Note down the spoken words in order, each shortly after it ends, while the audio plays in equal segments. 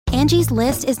Angie's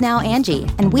List is now Angie,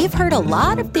 and we've heard a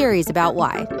lot of theories about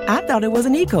why. I thought it was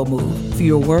an eco move.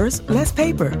 Fewer words, less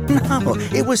paper. No,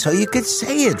 it was so you could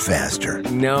say it faster.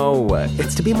 No,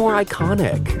 it's to be more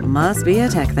iconic. Must be a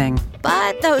tech thing.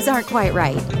 But those aren't quite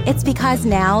right. It's because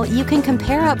now you can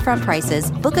compare upfront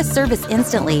prices, book a service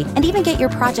instantly, and even get your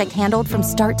project handled from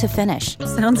start to finish.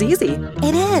 Sounds easy.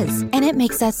 It is, and it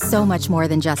makes us so much more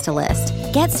than just a list.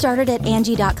 Get started at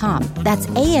Angie.com. That's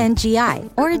ANGI,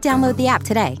 or download the app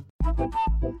today.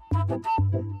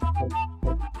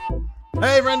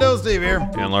 Hey, friendo, Steve here.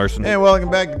 Dan Larson. And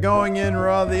welcome back to Going In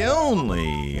Raw, the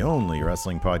only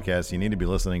wrestling podcast you need to be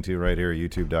listening to right here at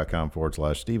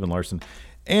youtube.com/Steven Larson,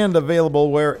 and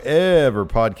available wherever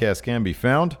podcasts can be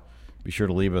found. Be sure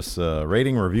to leave us a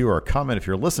rating, review, or a comment if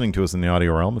you're listening to us in the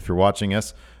audio realm. If you're watching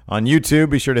us on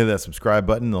YouTube, be sure to hit that subscribe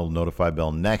button, the little notify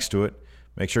bell next to it.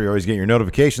 Make sure you always get your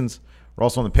notifications. We're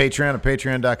also on the Patreon at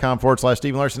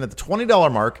patreon.com/Steven Larson. At the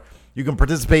 $20 mark, you can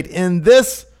participate in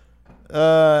this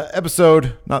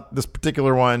episode, not this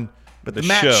particular one, but the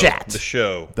Matt Chat.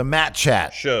 The Matt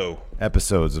Chat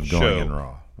episodes of Going In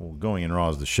Raw. Well, Going In Raw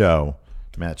is the show.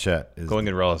 Matt Chat is Going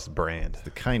In Raw is the brand.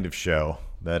 The kind of show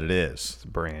that it is. It's the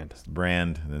brand. It's the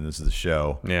brand, and then this is the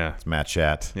show. Yeah. It's Matt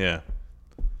Chat. Yeah.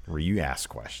 Where you ask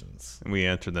questions. And we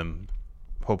answer them,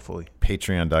 hopefully.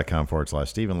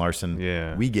 Patreon.com/Steven Larson.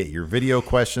 Yeah. We get your video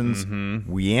questions.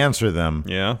 Mm-hmm. We answer them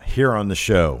here on the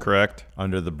show. Correct.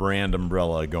 Under the brand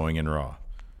umbrella Going In Raw.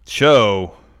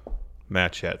 Show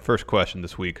Matt Chat. First question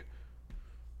this week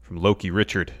from Loki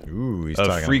Richard. Ooh, he's of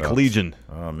talking Freak about, Legion.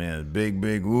 Oh, man. Big,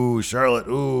 ooh, Charlotte.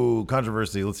 Ooh,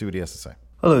 controversy. Let's see what he has to say.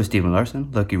 Hello, Steven Larson.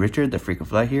 Loki Richard, the Freak of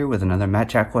Fly here with another Matt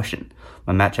Chat question.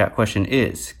 My Matt Chat question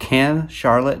is, can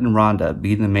Charlotte and Ronda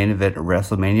be in the main event of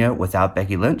WrestleMania without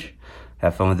Becky Lynch?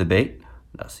 Have fun with the debate.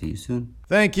 I'll see you soon.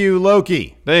 Thank you,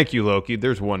 Loki. Thank you, Loki.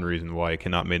 There's one reason why it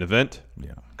cannot main event.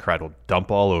 Yeah. Crowd will dump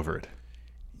all over it.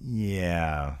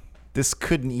 Yeah. This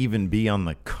couldn't even be on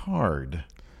the card.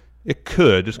 It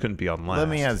could. Just couldn't be on last. Let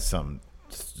me add some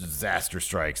disaster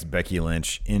strikes. Becky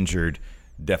Lynch injured.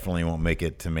 Definitely won't make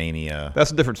it to Mania.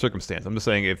 That's a different circumstance. I'm just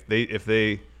saying if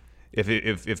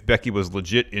Becky was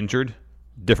legit injured,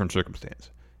 different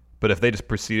circumstance. But if they just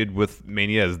proceeded with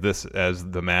Mania as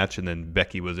the match, and then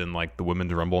Becky was in like the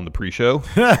Women's Rumble in the pre-show,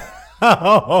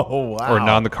 oh wow, or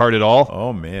not on the card at all,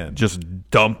 oh man, just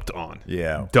dumped on.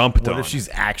 Yeah, dumped on. What if she's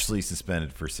actually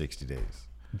suspended for 60 days?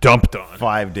 Dumped on.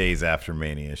 5 days after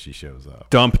Mania, she shows up.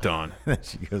 Dumped on.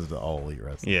 She goes to All Elite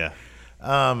Wrestling. Yeah.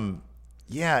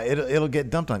 Yeah, it'll get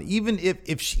dumped on. Even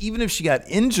if she got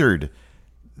injured,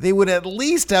 they would at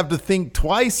least have to think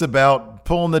twice about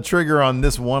pulling the trigger on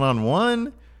this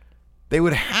one-on-one. They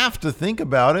would have to think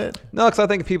about it. No, because I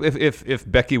think if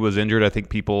Becky was injured, I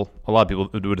think a lot of people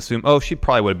would assume, oh, she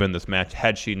probably would have been in this match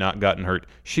had she not gotten hurt.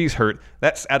 She's hurt.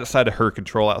 That's outside of her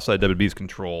control, outside WWE's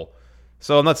control.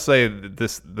 So I'm not saying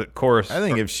the chorus. I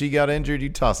think if she got injured,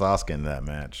 you'd toss Asuka in that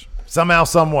match. Somehow,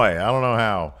 some way. I don't know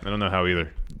how. I don't know how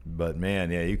either. But,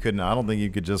 man, yeah, you couldn't. I don't think you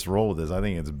could just roll with this. I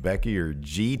think it's Becky or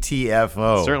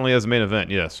GTFO. Certainly as a main event,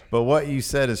 yes. But what you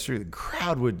said is true. The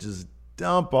crowd would just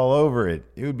dump all over it.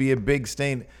 It would be a big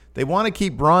stain. They want to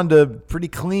keep Ronda pretty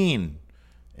clean,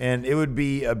 and it would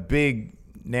be a big,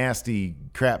 nasty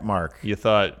crap mark. You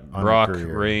thought Brock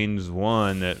Reigns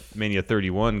won at Mania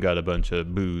 31 got a bunch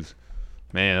of boos.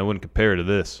 Man, I wouldn't compare to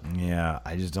this. Yeah,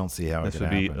 I just don't see how it could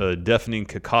happen. This would be a deafening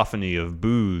cacophony of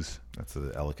boos. That's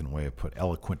an eloquent way of putting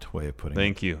it.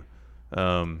 Thank you.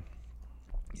 Yeah,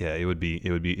 it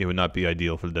would not be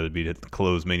ideal for the WWE to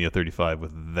close Mania 35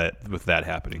 with that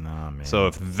happening. Nah, man. So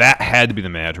if that had to be the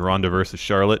match, Ronda versus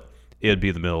Charlotte, it'd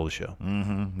be the middle of the show.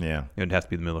 Mm-hmm. Yeah, it would have to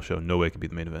be the middle of the show. No way it could be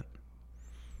the main event.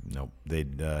 Nope.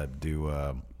 They'd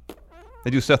do.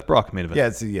 They do Seth Brock main event.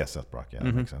 Yeah, Seth Brock. Yeah,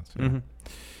 that makes sense. Yeah. Mm-hmm.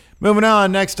 Moving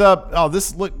on. Next up. Oh,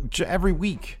 this look every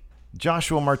week.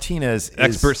 Joshua Martinez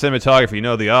expert cinematography. You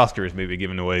know the Oscars may be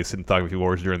giving away cinematography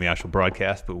awards during the actual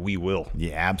broadcast, but we will.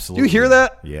 Yeah, absolutely. Do you hear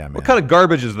that? Yeah, man. What kind of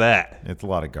garbage is that? It's a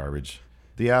lot of garbage.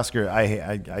 The Oscar. I've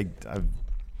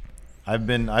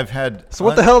had. So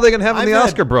what the hell are they gonna have on the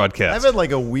Oscar broadcast? I've had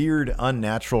like a weird,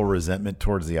 unnatural resentment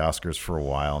towards the Oscars for a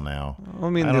while now.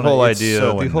 I mean, the whole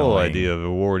idea of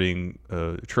awarding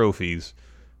trophies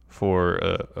for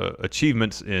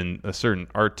achievements in a certain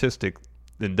artistic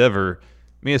endeavor.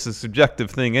 I mean, it's a subjective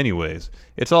thing anyways.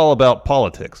 It's all about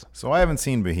politics. So I haven't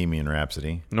seen Bohemian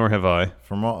Rhapsody. Nor have I.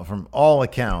 From all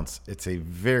accounts, it's a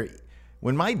very...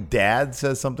 When my dad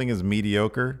says something is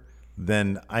mediocre,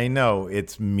 then I know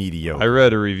it's mediocre. I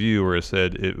read a review where it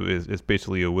said it's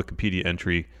basically a Wikipedia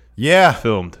entry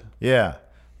filmed. Yeah.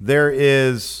 There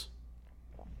is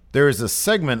a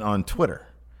segment on Twitter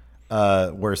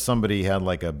where somebody had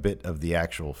like a bit of the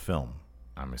actual film.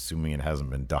 I'm assuming it hasn't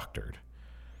been doctored.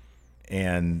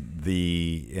 And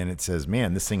it says,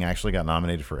 man, this thing actually got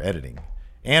nominated for editing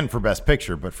and for Best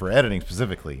Picture, but for editing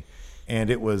specifically. And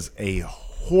it was a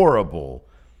horrible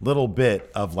little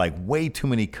bit of like way too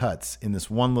many cuts in this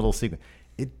one little sequence.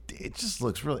 It just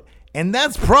looks really, and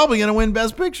that's probably going to win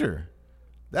Best Picture.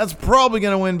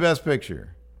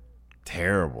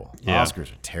 Terrible. Yeah.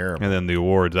 Oscars are terrible. And then the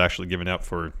awards actually given out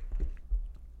for,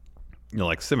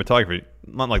 like cinematography.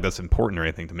 Not like that's important or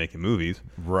anything to making movies.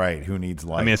 Right. Who needs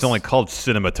lights? I mean, it's only called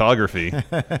cinematography.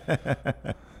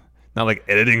 Not like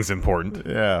editing's important.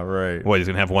 Yeah, right. What, he's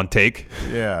going to have one take?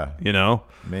 Yeah.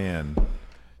 Like Man.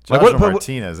 Joshua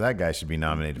Martinez, that guy should be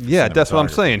nominated for cinematography. That's what I'm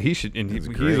saying. He should, and he's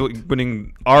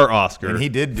winning our Oscar and he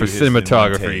did do for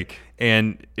cinematography.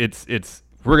 And it's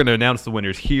we're going to announce the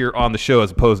winners here on the show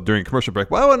as opposed to during commercial break.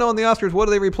 Well, I want to know on the Oscars, what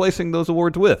are they replacing those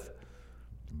awards with?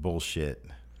 Bullshit.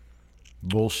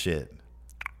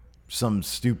 Some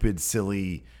stupid,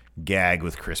 silly gag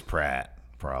with Chris Pratt,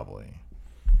 probably.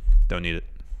 Don't need it.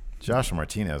 Joshua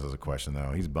Martinez has a question,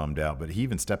 though. He's bummed out, but he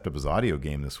even stepped up his audio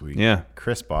game this week. Yeah.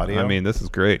 Crisp audio. I mean, this is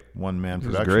great. One-man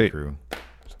production crew.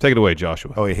 Take it away,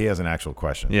 Joshua. Oh, he has an actual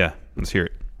question. Yeah, let's hear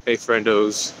it. Hey,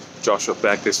 friendos. Joshua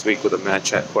back this week with a Matt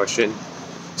Chat question.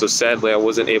 So sadly, I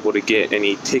wasn't able to get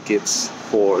any tickets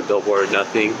for Double or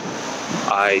Nothing.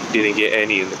 I didn't get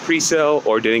any in the pre-sale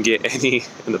or didn't get any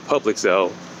in the public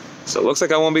sale. So it looks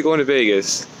like I won't be going to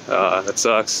Vegas. That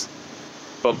sucks.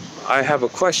 But I have a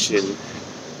question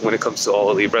when it comes to All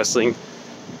Elite Wrestling.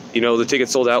 You know, the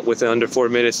tickets sold out within under 4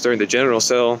 minutes during the general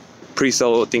sale.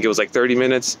 Pre-sale, I think it was like 30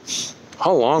 minutes.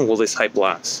 How long will this hype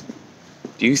last?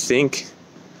 Do you think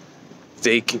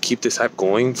they can keep this hype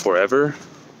going forever?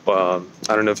 I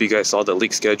don't know if you guys saw the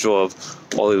leaked schedule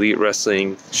of All Elite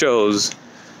Wrestling shows.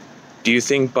 Do you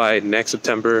think by next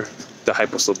September the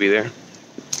hype will still be there?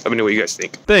 Let me know what you guys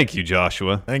think. Thank you,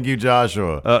 Joshua.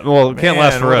 Well, it can't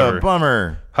last forever. What a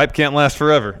bummer. Hype can't last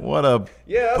forever. What a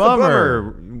that's bummer. A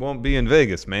bummer. Won't be in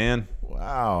Vegas, man.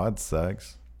 Wow, that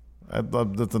sucks.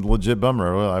 That's a legit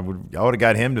bummer. I would have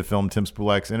got him to film Tim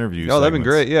Spulak's interviews. Oh, that'd been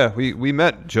great. Yeah, we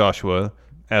met Joshua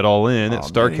at All In at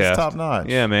StarCast. Man, he's top notch.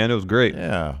 Yeah, man, it was great.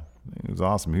 Yeah, it was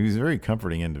awesome. He was a very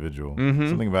comforting individual. Mm-hmm.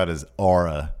 Something about his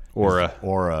aura. Aura.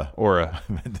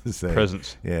 I meant to say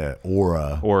presence. Yeah,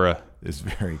 aura. Is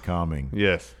very calming.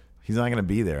 Yes. He's not going to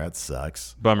be there. That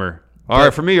sucks. Bummer. All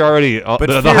right, for me, already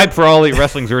the hype for All Elite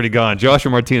Wrestling's already gone.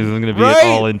 Joshua Martinez isn't going to be at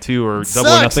All In 2 or Double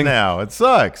or Nothing. Now it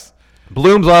sucks.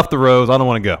 Bloom's off the rose. I don't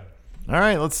want to go. All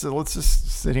right, let's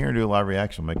just sit here and do a live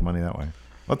reaction. Make money that way.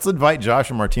 Let's invite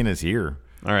Joshua Martinez here.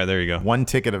 All right, there you go. One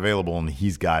ticket available, and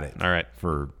he's got it. All right,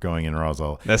 for going in Raw's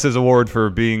All. That's his award for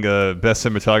being best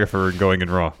cinematographer going in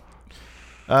Raw.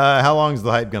 How long is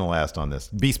the hype going to last on this?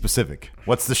 Be specific.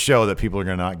 What's the show that people are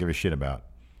going to not give a shit about?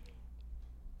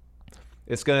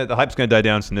 The hype's going to die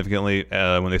down significantly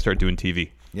when they start doing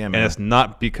TV. Yeah, man. And it's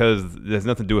not because it has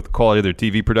nothing to do with the quality of their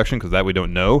TV production, because that we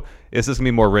don't know. It's just going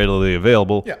to be more readily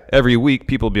available. Yeah. Every week,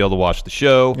 people will be able to watch the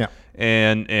show. Yeah.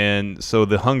 And so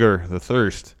the hunger, the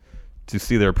thirst to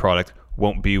see their product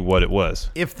won't be what it was.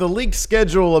 If the leaked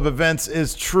schedule of events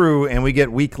is true and we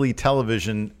get weekly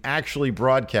television actually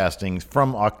broadcasting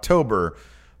from October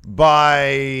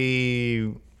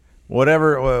by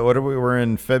whatever we're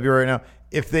in February now,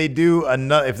 if they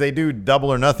do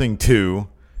Double or Nothing 2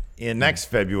 in next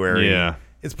February, yeah,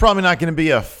 it's probably not going to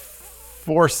be a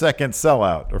 4-second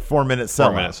sellout or 4-minute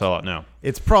sellout. 4-minute sellout, no.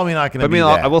 It's probably not going to be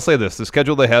that. I will say this. The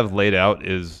schedule they have laid out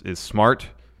is smart.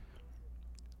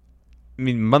 I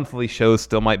mean, monthly shows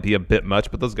still might be a bit much,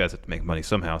 but those guys have to make money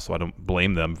somehow, so I don't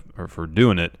blame them for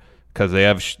doing it, because they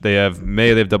have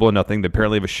May, they have Double or Nothing. They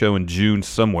apparently have a show in June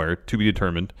somewhere, to be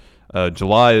determined.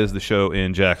 July is the show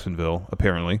in Jacksonville,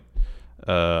 apparently.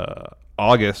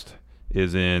 August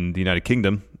is in the United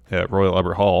Kingdom at Royal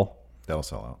Albert Hall. That'll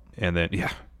sell out. And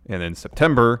then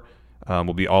September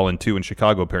will be All In 2 in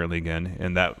Chicago apparently again.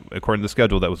 And that, according to the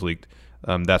schedule that was leaked,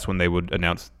 that's when they would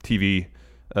announce TV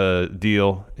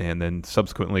deal, and then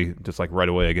subsequently, just like right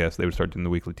away, I guess, they would start doing the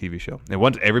weekly TV show. And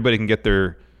once everybody can get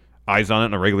their eyes on it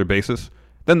on a regular basis,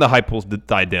 then the hype will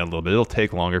die down a little bit. It'll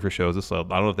take longer for shows to sell.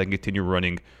 I don't know if they can continue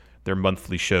running their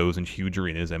monthly shows in huge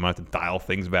arenas. They might have to dial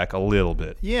things back a little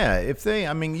bit. Yeah,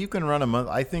 you can run a month.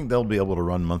 I think they'll be able to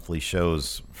run monthly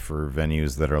shows for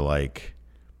venues that are like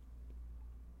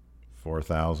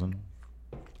 4,000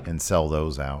 and sell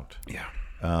those out. Yeah.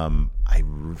 I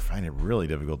find it really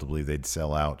difficult to believe they'd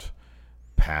sell out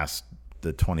past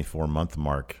the 24-month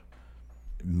mark,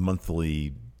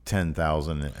 monthly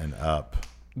 10,000 and up.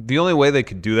 The only way they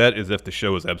could do that is if the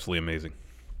show is absolutely amazing.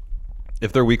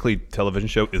 if their weekly television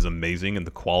show is amazing and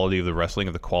the quality of the wrestling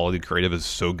and the quality of the creative is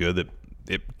so good that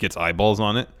it gets eyeballs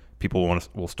on it, people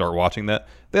will start watching that,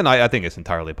 then I think it's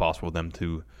entirely possible for them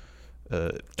to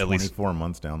at least 24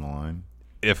 months down the line,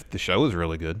 if the show is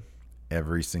really good.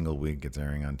 Every single week it's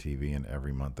airing on TV, and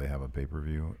every month they have a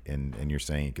pay-per-view, and you're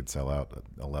saying it could sell out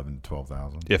 11 to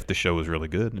 12,000? If the show is really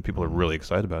good and people are really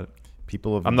excited about it.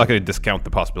 I'm not going to discount the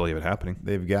possibility of it happening.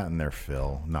 They've gotten their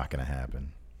fill. Not going to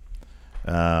happen.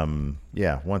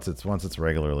 Once it's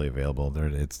regularly available,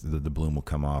 the bloom will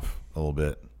come off a little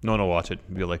bit. No one will watch it.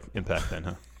 It'll be like Impact then,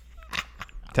 huh?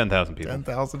 10,000 people.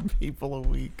 10,000 people a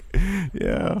week.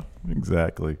 Yeah,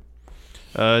 exactly.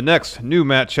 Next, new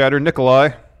Matt Chatter,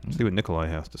 Nikolai. Let's see what Nikolai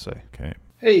has to say. Okay.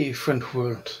 Hey, friend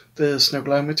world. This is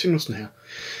Nikolai Martinussen here.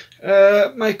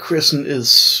 My question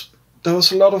is, there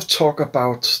was a lot of talk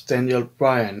about Daniel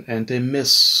Bryan and the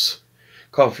Miz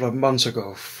a couple of months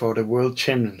ago for the World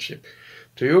Championship.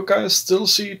 Do you guys still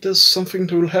see this something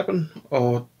that will happen?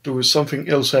 Or do something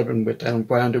else happen with Daniel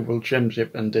Bryan, the World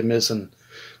Championship, and the Miz and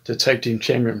the Tag Team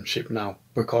Championship now?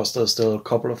 Because there's still a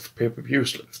couple of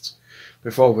pay-per-views left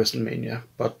before WrestleMania.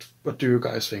 But what do you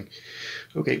guys think?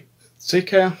 Okay, take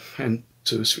care and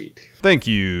too sweet. Thank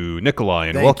you, Nikolai,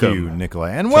 and welcome. Thank you,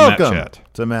 Nikolai, and welcome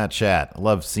to Matt Chat. I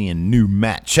love seeing new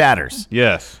Matt Chatters.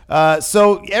 Yes.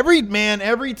 So every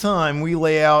time we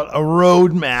lay out a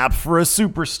roadmap for a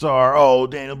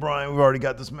superstar, Daniel Bryan, we've already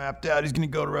got this mapped out. He's going to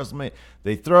go to WrestleMania.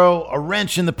 They throw a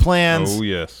wrench in the plans. Oh,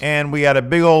 yes. And we got a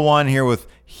big old one here with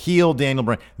heel Daniel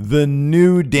Bryan, the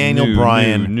new Daniel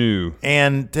Bryan. New.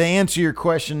 And to answer your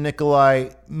question, Nikolai,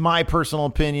 my personal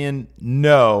opinion,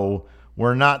 no.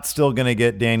 We're not still going to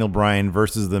get Daniel Bryan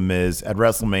versus The Miz at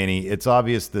WrestleMania. It's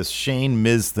obvious this Shane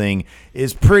Miz thing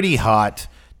is pretty hot.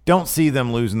 Don't see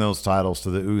them losing those titles to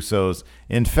the Usos.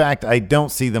 In fact, I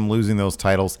don't see them losing those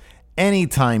titles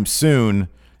anytime soon.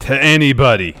 To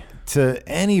anybody.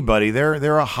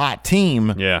 They're a hot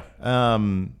team. Yeah.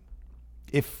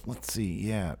 Let's see,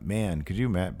 could you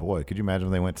imagine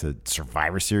if they went to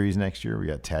Survivor Series next year? We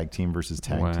got tag team versus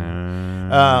tag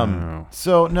team.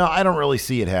 So no, I don't really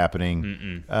see it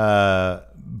happening.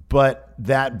 But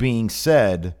that being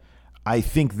said, I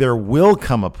think there will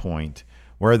come a point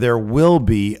where there will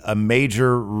be a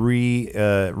major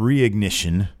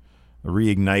reigniting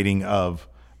of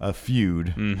a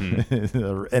feud,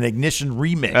 an Ignition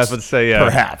remix. I was about to say,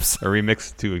 perhaps a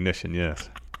remix to Ignition. Yes.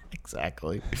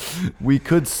 Exactly. We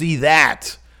could see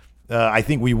that. I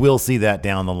think we will see that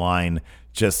down the line.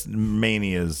 Just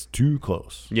Mania's too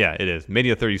close. Yeah, it is.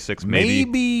 Mania 36, maybe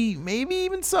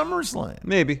even SummerSlam.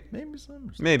 Maybe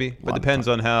SummerSlam. But depends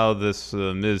on how this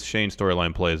Miz Shane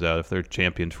storyline plays out. If they're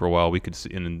champions for a while, we could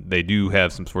see, and they do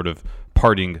have some sort of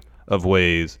parting of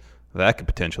ways. That could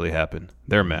potentially happen.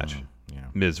 Their match,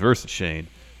 Miz versus Shane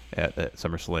at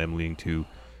SummerSlam, leading to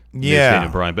Miz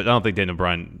Daniel Bryan. But I don't think Daniel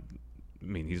Bryan. I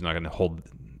mean, he's not going to hold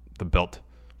the belt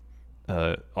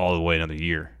all the way another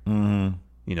year. Mm-hmm.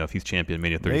 You know, if he's champion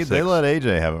Mania 36. They let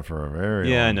AJ have it for a very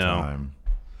long time.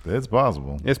 It's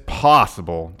possible. It's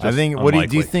possible. I think. What do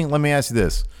you think? Let me ask you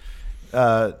this.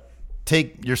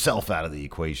 Take yourself out of the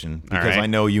equation, because I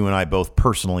know you and I both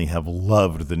personally have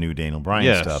loved the new Daniel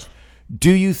Bryan stuff.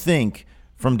 Do you think,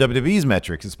 from WWE's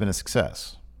metrics, it's been a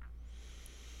success?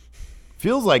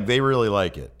 Feels like they really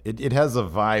like it. It has a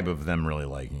vibe of them really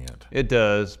liking it. It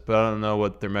does, but I don't know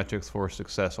what their metrics for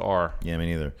success are. Yeah, me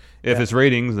neither. If it's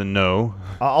ratings, then no.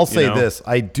 I'll say this.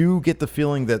 I do get the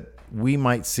feeling that we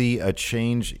might see a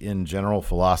change in general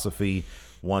philosophy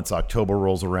once October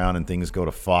rolls around and things go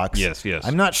to Fox. Yes.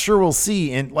 I'm not sure we'll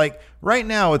see. And like right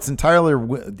now, it's entirely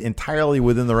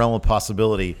within the realm of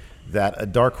possibility that a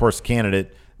dark horse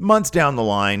candidate months down the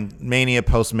line, Mania,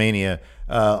 post-Mania,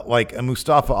 like a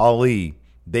Mustafa Ali,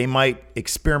 they might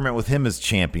experiment with him as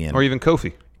champion. Or even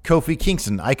Kofi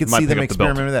Kingston. I could see them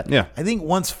experiment with that. Yeah. I think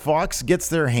once Fox gets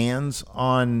their hands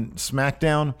on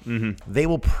SmackDown, they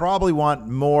will probably want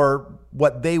more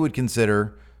what they would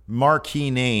consider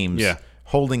marquee names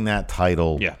holding that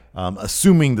title,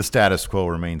 assuming the status quo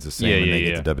remains the same when they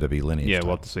get the WWE lineage. Yeah,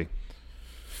 we'll have to see.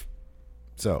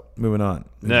 So, moving on.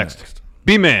 Next.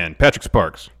 B-Man, Patrick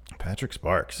Sparks.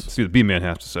 Let's see what B-Man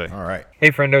has to say. All right. Hey,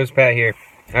 friendos, Pat here.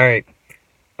 All right.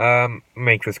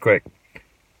 Make this quick.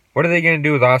 What are they going to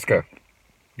do with Asuka?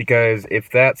 Because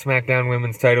if that SmackDown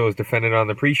Women's title is defended on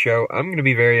the pre-show, I'm going to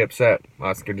be very upset.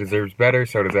 Asuka deserves better,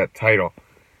 so does that title.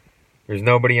 There's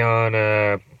nobody on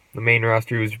the main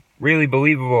roster who's really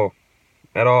believable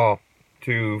at all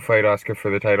to fight Asuka for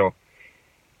the title.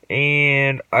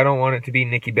 And I don't want it to be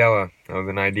Nikki Bella. That was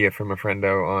an idea from a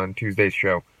friendo on Tuesday's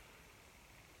show.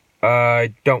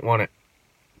 I don't want it.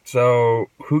 So,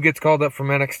 who gets called up from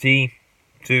NXT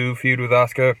to feud with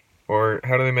Asuka, or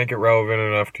how do they make it relevant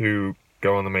enough to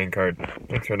go on the main card?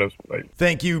 Thanks, Randos. Bye.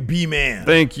 Thank you, B-Man.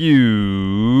 Thank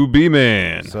you,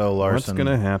 B-Man. So, Larson, what's going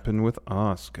to happen with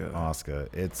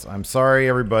Asuka? I'm sorry,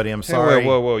 everybody. I'm sorry. Hey,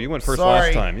 whoa. You went first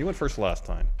last time.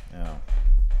 Yeah.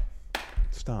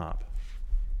 Stop.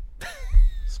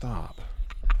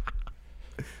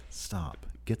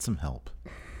 Get some help.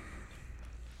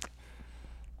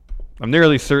 I'm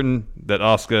nearly certain that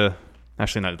Asuka...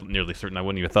 Actually, not nearly certain. I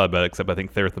wouldn't even thought about it, except I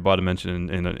think Thayer at the bottom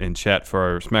mentioned in chat for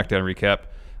our SmackDown recap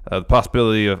the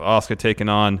possibility of Asuka taking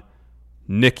on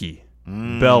Nikki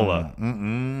Bella.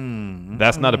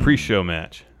 That's not a pre-show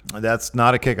match. That's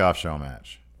not a kickoff show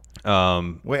match.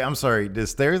 Wait, I'm sorry.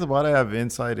 Does Thayer at the bottom have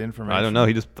inside information? I don't know.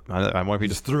 He just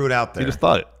threw it out there. He just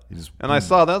thought it. And I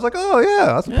saw that. I was like, oh,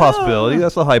 yeah, that's a possibility.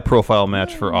 That's a high-profile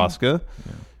match for Asuka.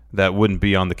 Yeah. That wouldn't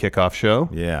be on the kickoff show.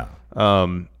 Yeah.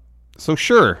 So,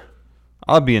 sure,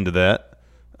 I'll be into that.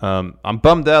 I'm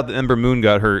bummed out that Ember Moon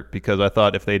got hurt because I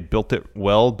thought if they'd built it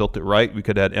right, we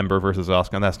could have had Ember versus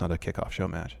Asuka, and that's not a kickoff show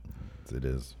match. It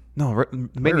is. No, Where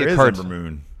is Ember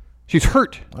Moon? She's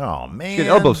hurt. Oh, man. She had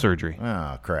elbow surgery.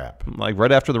 Oh, crap. Like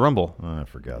right after the Rumble. Oh, I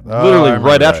forgot that. Literally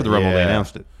right after the Rumble, they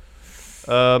announced it.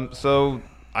 So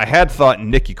I had thought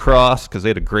Nikki Cross, because they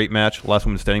had a great match, last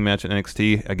women's standing match at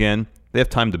NXT. Again, they have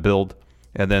time to build,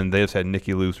 and then they just had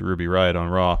Nikki lose to Ruby Riott on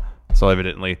Raw. So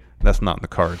evidently, that's not in the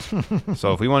cards.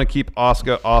 So if we want to keep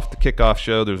Asuka off the kickoff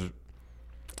show,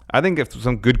 I think if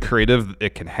some good creative,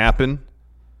 it can happen.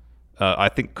 I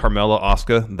think Carmella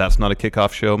Asuka, that's not a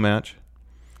kickoff show match.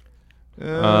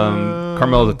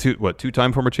 Carmella's a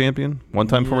two-time former champion,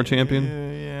 one-time former champion.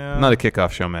 Yeah. Not a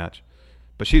kickoff show match,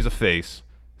 but she's a face,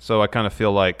 so I kind of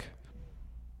feel like,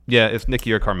 yeah, it's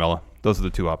Nikki or Carmella. Those are the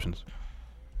two options.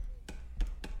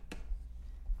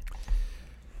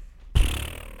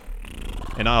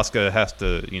 And Asuka has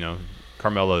to,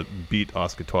 Carmella beat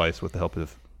Asuka twice with the help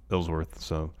of Ellsworth,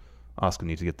 so Asuka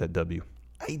needs to get that W.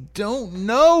 I don't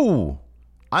know.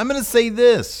 I'm going to say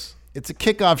this. It's a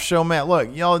kickoff show match.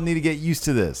 Look, y'all need to get used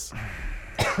to this.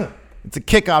 It's a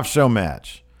kickoff show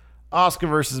match. Asuka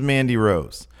versus Mandy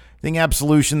Rose. I think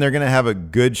Absolution, they're going to have a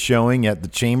good showing at the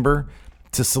Chamber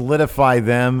to solidify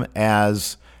them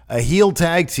as a heel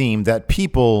tag team that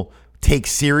people take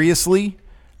seriously.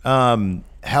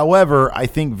 However, I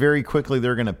think very quickly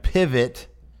they're going to pivot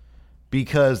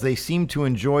because they seem to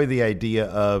enjoy the idea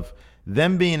of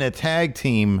them being a tag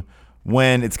team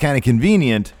when it's kind of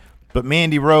convenient, but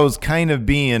Mandy Rose kind of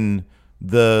being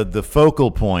the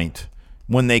focal point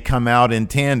when they come out in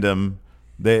tandem.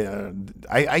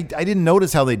 I didn't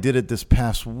notice how they did it this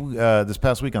past week on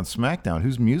SmackDown.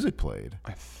 Whose music played?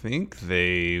 I think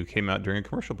they came out during a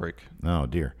commercial break. Oh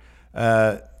dear.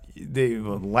 2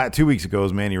 weeks ago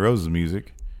was Mandy Rose's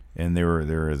music, and they were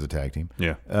there as a tag team.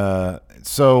 Yeah.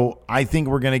 So I think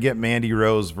we're gonna get Mandy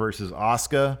Rose versus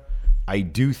Asuka. I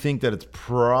do think that it's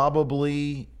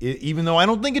probably, even though I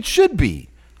don't think it should be,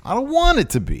 I don't want it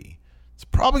to be, it's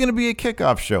probably going to be a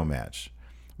kickoff show match.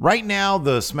 Right now,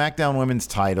 the SmackDown Women's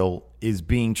title is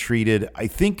being treated, I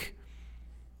think,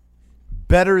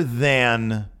 better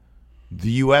than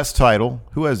the U.S. title.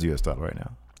 Who has the U.S. title right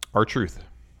now? R-Truth.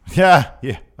 Yeah,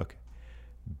 okay.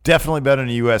 Definitely better than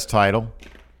the U.S. title.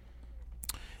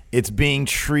 It's being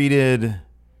treated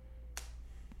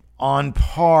on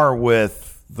par with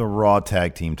the Raw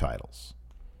Tag Team titles.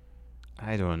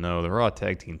 I don't know. The Raw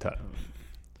Tag Team title.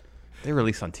 They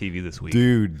released on TV this week.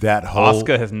 Dude, that hole.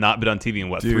 Asuka has not been on TV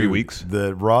in 3 weeks?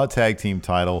 The Raw Tag Team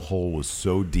title hole was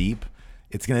so deep.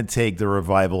 It's going to take the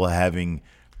revival of having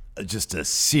just a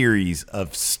series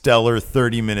of stellar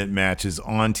 30-minute matches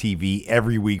on TV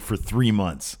every week for 3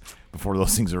 months before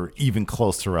those things are even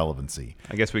close to relevancy.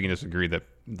 I guess we can just agree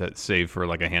that save for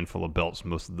like a handful of belts,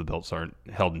 most of the belts aren't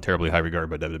held in terribly high regard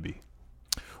by WWE.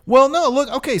 Well, no, look,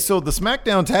 okay, so the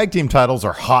SmackDown Tag Team titles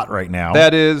are hot right now.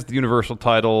 That is the Universal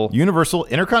title. Universal,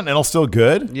 Intercontinental still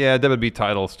good? Yeah, WWE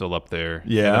title still up there.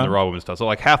 Yeah. And then the Raw Women's title. So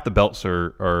like half the belts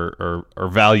are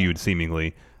valued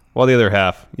seemingly, while the other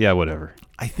half, yeah, whatever.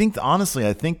 I think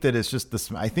that it's just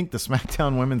this. I think the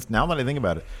SmackDown Women's, now that I think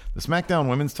about it, the SmackDown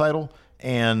Women's title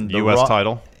and the U.S.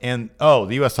 title. And,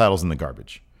 the U.S. title's in the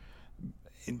garbage.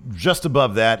 Just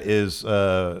above that is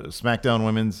SmackDown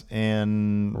Women's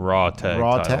and Raw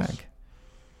Tag.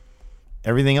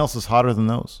 Everything else is hotter than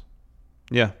those.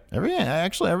 Yeah.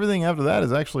 Everything after that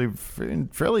is actually in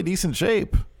fairly decent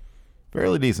shape.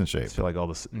 Fairly decent shape. I feel like all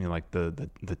this, like the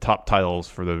top titles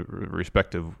for the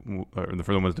respective for the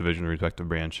women's division, respective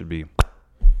brands should be.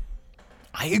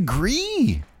 I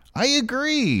agree,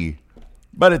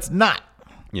 but it's not.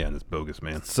 Yeah, and it's bogus,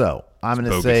 man. So I'm going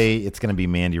to say it's going to be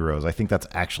Mandy Rose. I think that's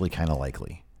actually kind of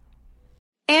likely.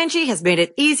 Angie has made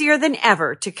it easier than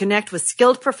ever to connect with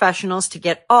skilled professionals to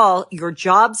get all your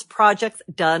jobs projects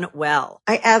done well.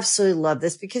 I absolutely love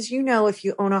this because, if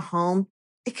you own a home,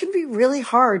 it can be really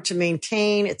hard to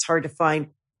maintain. It's hard to find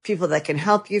people that can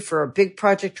help you for a big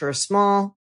project or a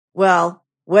small. Well,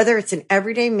 whether it's in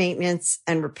everyday maintenance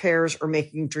and repairs or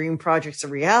making dream projects a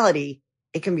reality,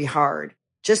 it can be hard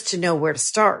just to know where to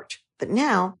start. But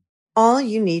now all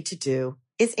you need to do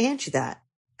is Angie that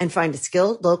and find a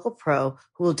skilled local pro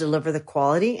who will deliver the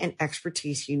quality and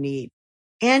expertise you need.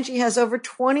 Angie has over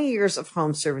 20 years of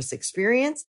home service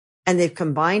experience, and they've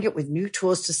combined it with new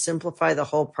tools to simplify the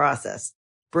whole process.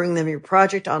 Bring them your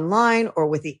project online or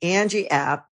with the Angie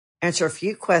app, answer a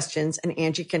few questions, and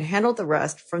Angie can handle the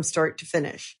rest from start to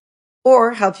finish.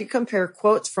 Or help you compare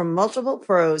quotes from multiple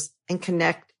pros and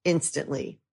connect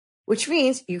instantly, which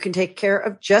means you can take care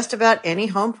of just about any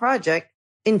home project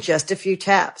in just a few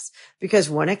taps. Because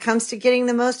when it comes to getting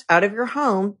the most out of your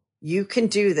home, you can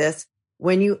do this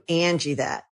when you Angie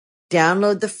that.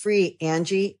 Download the free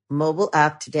Angie mobile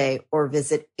app today or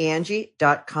visit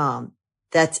Angie.com.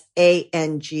 That's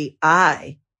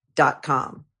ANGI.com.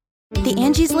 The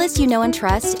Angie's List you know and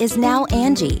trust is now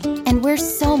Angie, and we're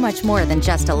so much more than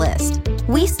just a list.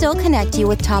 We still connect you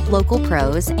with top local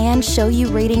pros and show you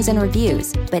ratings and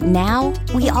reviews, but now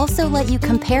we also let you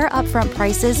compare upfront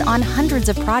prices on hundreds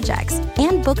of projects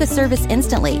and book a service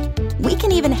instantly. We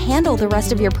can even handle the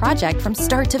rest of your project from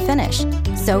start to finish.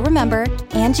 So remember,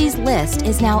 Angie's List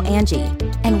is now Angie,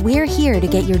 and we're here to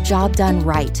get your job done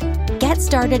right. Get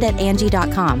started at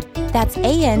Angie.com. That's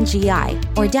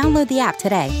ANGI, or download the app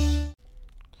today.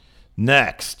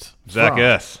 Next, Zach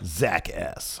S. Zach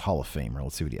S., Hall of Famer.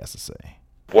 Let's see what he has to say.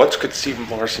 What's good, Stephen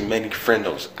Larson, many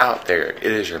friendos out there? It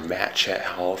is your Matt Chat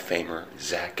Hall of Famer,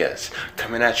 Zach S.,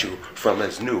 coming at you from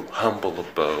his new humble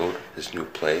abode, his new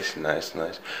place. Nice.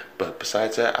 But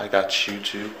besides that, I got you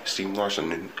too, Stephen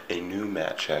Larson, a new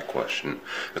Matt Chat question.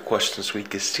 The question this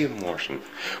week is, Stephen Larson,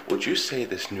 would you say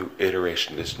this new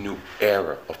iteration, this new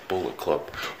era of Bullet Club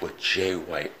with Jay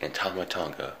White and Tama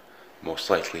Tonga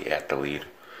most likely at the lead,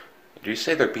 do you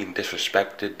say they're being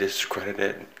disrespected,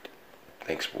 discredited?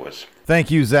 Thanks, boys.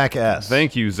 Thank you, Zach S.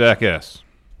 Thank you, Zach S.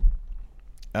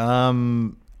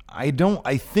 I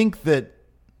think that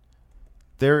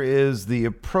there is the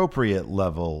appropriate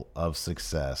level of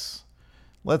success.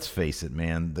 Let's face it,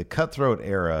 man. The Cutthroat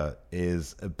era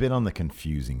is a bit on the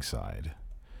confusing side.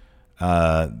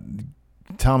 Tama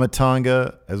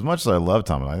Tonga, as much as I love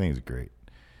Tama, I think he's great.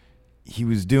 He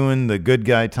was doing the good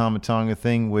guy Tama Tonga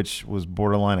thing, which was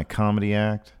borderline a comedy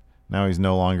act. Now he's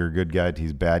no longer a good guy.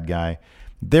 He's a bad guy.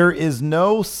 There is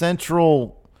no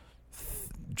central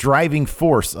driving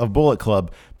force of Bullet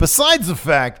Club besides the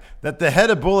fact that the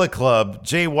head of Bullet Club,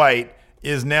 Jay White,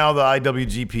 is now the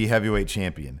IWGP heavyweight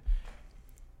champion.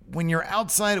 When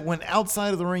outside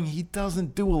of the ring, he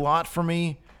doesn't do a lot for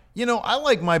me. I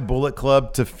like my Bullet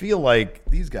Club to feel like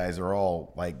these guys are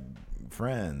all like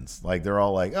friends. Like they're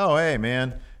all like, oh, hey,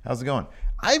 man, how's it going?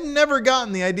 I've never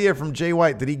gotten the idea from Jay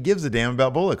White that he gives a damn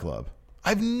about Bullet Club.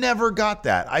 I've never got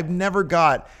that. I've never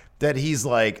got that he's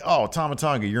like, oh, Tama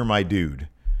Tonga, you're my dude.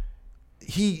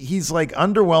 He's like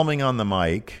underwhelming on the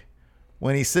mic.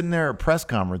 When he's sitting there at press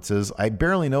conferences, I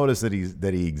barely notice that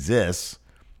he exists.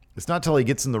 It's not till he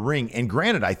gets in the ring. And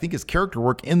granted, I think his character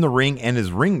work in the ring and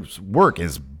his ring work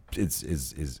is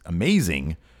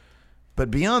amazing. But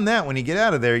beyond that, when you get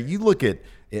out of there, you look at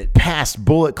past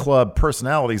Bullet Club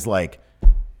personalities like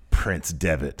Prince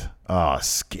Devitt. Oh,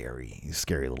 scary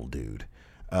little dude.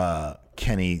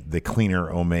 Kenny the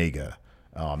Cleaner Omega.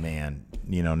 Oh, man,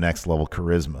 next level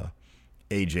charisma.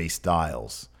 AJ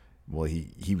Styles. Well,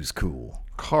 he was cool.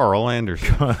 Carl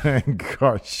Anderson.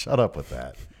 Carl, shut up with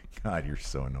that. God, you're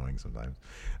so annoying sometimes.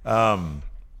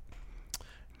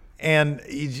 And and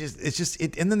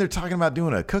then they're talking about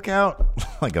doing a cookout,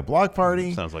 like a block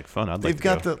party. Sounds like fun.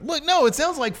 It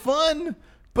sounds like fun.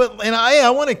 But I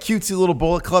want a cutesy little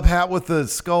Bullet Club hat with the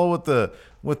skull with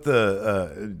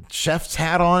the chef's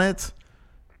hat on it.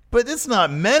 But it's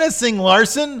not menacing,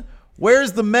 Larson.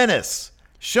 Where's the menace?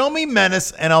 Show me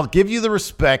menace, and I'll give you the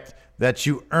respect that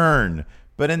you earn.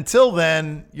 But until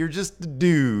then, you're just a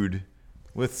dude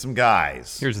with some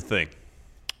guys. Here's the thing.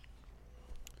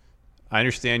 I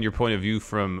understand your point of view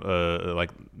from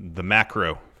like the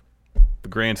macro, the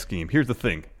grand scheme. Here's the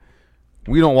thing.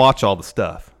 We don't watch all the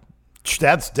stuff.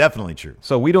 That's definitely true.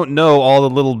 So we don't know all the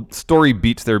little story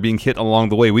beats that are being hit along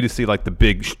the way. We just see like the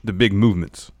big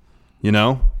movements,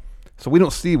 So we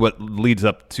don't see what leads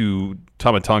up to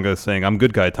Tama Tonga saying, I'm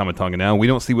good guy Tama Tonga now. We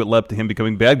don't see what led up to him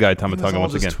becoming bad guy Tama Tonga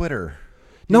once again. Twitter.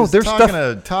 No, there's talking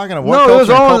stuff. To what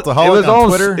culture and cultaholic on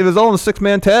Twitter. It was all in the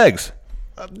 6-man tags.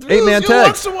 8-man Who tags.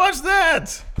 wants to watch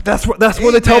that? That's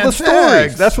where they tell the tags.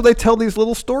 stories. That's where they tell these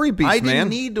little story beats, I man. didn't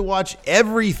need to watch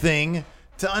everything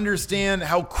to understand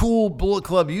how cool Bullet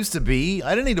Club used to be.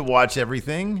 I didn't need to watch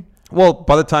everything. Well,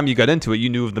 by the time you got into it, you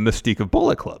knew of the mystique of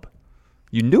Bullet Club.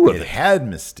 You knew of it. It had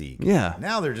mystique. Yeah.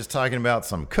 Now they're just talking about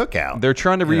some cookout. They're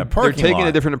trying to they're taking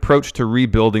a different approach to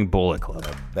rebuilding Bullet Club.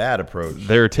 A bad approach.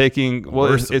 They're taking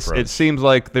it seems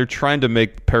like they're trying to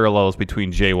make parallels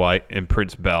between Jay White and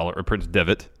Prince Balor or Prince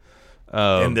Devitt.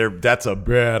 And that's a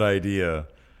bad idea.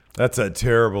 That's a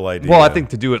terrible idea. Well, I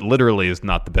think to do it literally is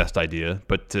not the best idea,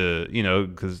 but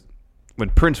because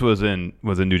when Prince was in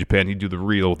New Japan, he'd do the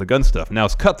reel with the gun stuff. Now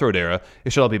it's Cutthroat era;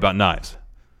 it should all be about knives.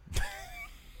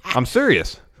 I'm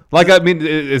serious. Like, I mean,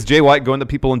 is Jay White going to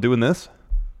people and doing this?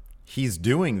 He's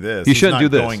doing this. He shouldn't do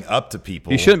this. Going up to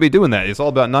people. He shouldn't be doing that. It's all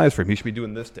about knives for him. He should be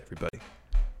doing this to everybody.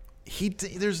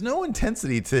 There's no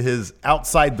intensity to his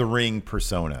outside the ring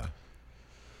persona.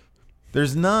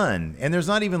 There's none, and there's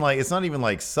not even like it's not even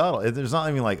like subtle. There's not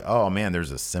even like, oh man,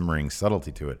 there's a simmering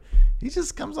subtlety to it. He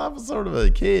just comes off as sort of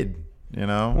a kid.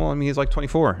 Well, I mean, he's like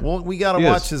 24. Well, we gotta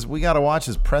watch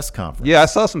his press conference. Yeah, I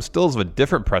saw some stills of a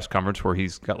different press conference where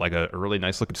he's got like a really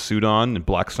nice looking suit on and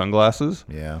black sunglasses.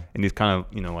 Yeah, and he's kind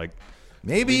of like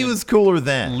maybe he was cooler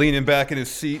then, leaning back in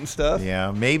his seat and stuff.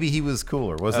 Yeah, maybe he was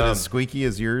cooler. Was it as squeaky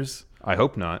as yours? I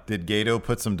hope not. Did Gato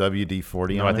put some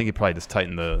WD-40 on? No, I think he probably just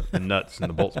tightened the nuts and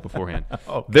the bolts beforehand.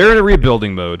 Okay. They're in a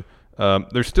rebuilding mode.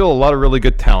 There's still a lot of really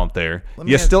good talent there.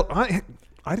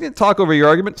 I didn't talk over your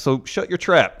argument, so shut your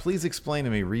trap. Please explain to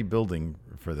me rebuilding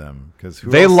for them, because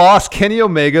they lost Kenny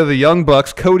Omega, the Young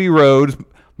Bucks, Cody Rhodes,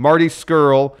 Marty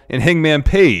Scurll, and Hangman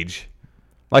Page,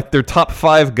 like their top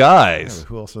 5 guys. Yeah,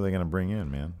 who else are they going to bring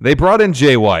in, man? They brought in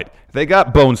Jay White. They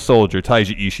got Bone Soldier,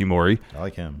 Taiji Ishimori. I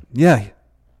like him. Yeah,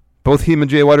 both him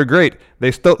and Jay White are great.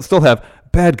 They still have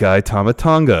Bad Guy Tama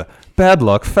Tonga, Bad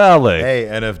Luck Fale. Hey,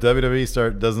 and if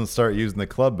WWE doesn't start using the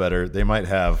club better, they might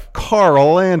have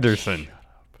Carl Anderson.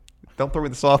 Don't throw me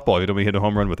the softball. You don't be hit a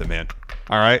home run with it, man.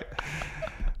 All right.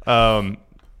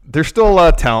 There's still a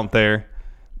lot of talent there.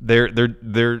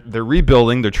 They're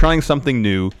rebuilding. They're trying something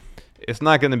new. It's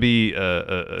not going to be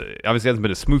obviously it hasn't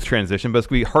been a smooth transition, but it's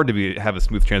going to be hard to have a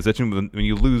smooth transition when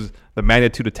you lose the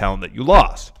magnitude of talent that you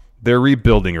lost. They're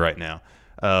rebuilding right now.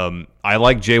 I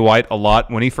like Jay White a lot.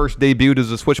 When he first debuted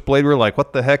as a Switchblade, we were like,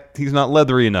 "What the heck? He's not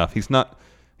leathery enough. He's not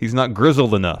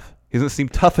grizzled enough. He doesn't seem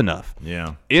tough enough."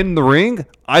 Yeah. In the ring,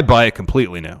 I buy it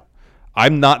completely now.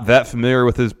 I'm not that familiar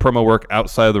with his promo work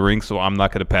outside of the ring, so I'm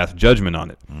not going to pass judgment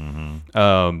on it.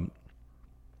 Mm-hmm.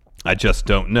 I just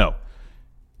don't know.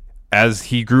 As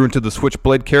he grew into the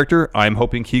Switchblade character, I'm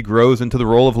hoping he grows into the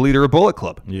role of leader of Bullet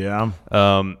Club. Yeah.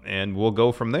 And we'll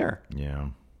go from there. Yeah.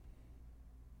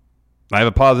 I have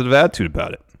a positive attitude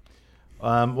about it.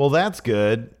 Well, that's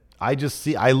good.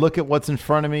 I look at what's in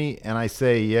front of me and I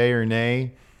say yay or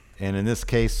nay. And in this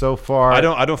case, so far, I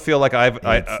don't feel like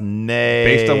nay.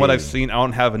 Based on what I've seen, I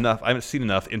don't have enough. I haven't seen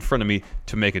enough in front of me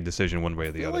to make a decision one way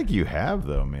or the other. I feel like you have,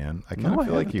 though, man. I kind of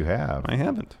feel like you have. I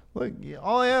haven't. Look,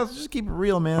 all I ask is just keep it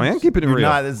real, man. I am keeping it real.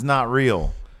 It's not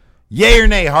real. Yay or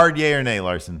nay? Hard yay or nay,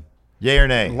 Larson? Yay or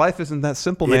nay? Life isn't that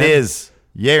simple, man. It is.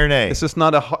 Yay or nay? It's just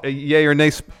not a yay or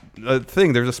nay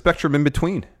thing. There's a spectrum in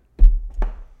between.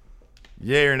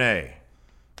 Yay or nay?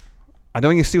 I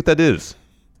don't even see what that is.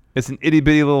 It's an itty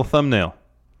bitty little thumbnail.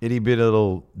 Itty bitty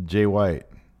little Jay White.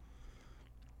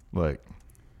 Look.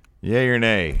 Yay or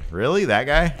nay? Really? That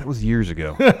guy? That was years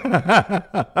ago.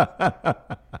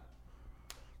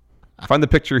 Find the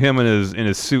picture of him in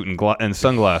his suit and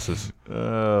sunglasses.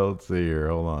 Let's see here.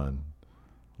 Hold on.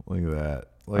 Look at that.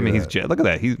 Look at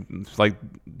that. He's like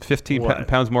 15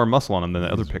 pounds more muscle on him than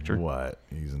the other picture. What?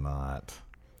 He's not.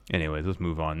 Anyways, let's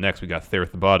move on. Next, we got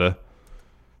Therith Tabata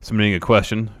submitting a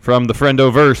question from the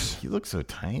Friendoverse. He looks so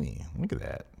tiny. Look at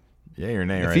that. Yay or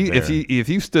nay there. If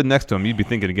you stood next to him, you'd be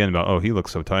thinking again about, oh, he looks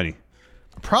so tiny.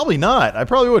 Probably not. I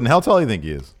probably wouldn't. How tall do you think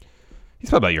he is? He's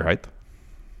probably about your height.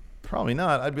 Probably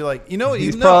not. I'd be like, he's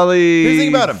probably here's the thing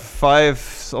about him.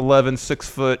 5'11", 6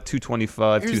 foot,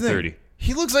 225, 230.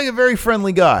 He looks like a very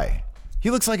friendly guy.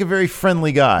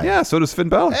 Yeah, so does Finn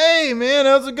Balor. Hey, man,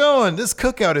 how's it going? This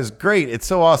cookout is great. It's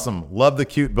so awesome. Love the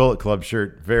cute Bullet Club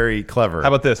shirt. Very clever. How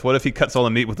about this? What if he cuts all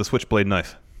the meat with a switchblade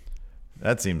knife?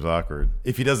 That seems awkward.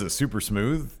 If he does it super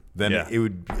smooth, then it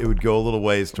would go a little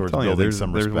ways towards building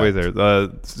some respect. There's way there.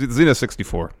 Xena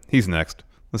 64. He's next.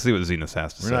 Let's see what Xenos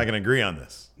has to say. We're not going to agree on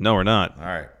this. No, we're not. All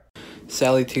right.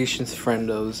 Salutations,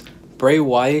 friendos. Bray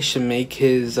Wyatt should make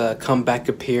his comeback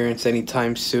appearance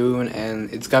anytime soon,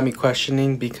 and it's got me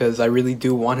questioning because I really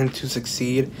do want him to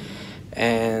succeed.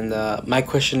 And my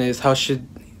question is, how should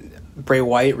Bray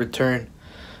Wyatt return?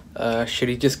 Should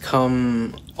he just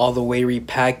come all the way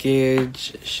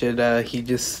repackaged? Should he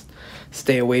just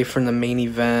stay away from the main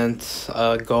event,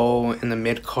 go in the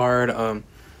mid card?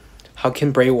 How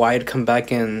can Bray Wyatt come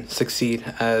back and succeed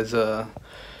as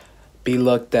be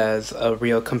looked as a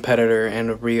real competitor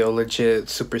and a real legit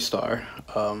superstar?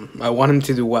 I want him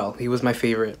to do well. He was my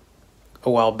favorite a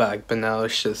while back, but now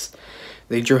it's just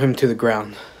they drew him to the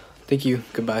ground. Thank you.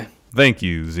 Goodbye. Thank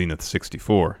you,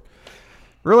 Zenith64.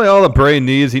 Really, all that Bray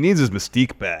needs, he needs his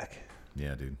mystique back.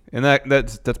 Yeah, dude. And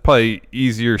that's probably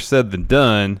easier said than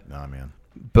done. Nah, man.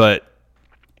 But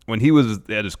when he was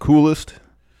at his coolest,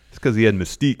 it's because he had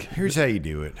mystique. Here's how you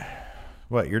do it.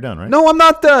 What, you're done, right? No, I'm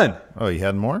not done. Oh, you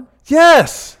had more?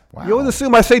 Yes. Wow. You always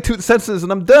assume I say 2 sentences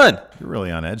and I'm done. You're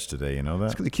really on edge today, you know that?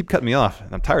 It's because you keep cutting me off,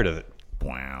 and I'm tired of it.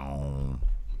 Wow.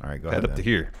 All right, go ahead. Up to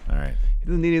here. All right. He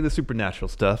doesn't need any of the supernatural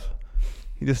stuff.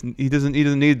 He doesn't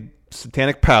need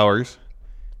satanic powers.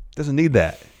 Doesn't need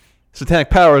that. Satanic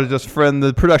powers just friend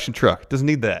the production truck. Doesn't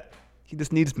need that. He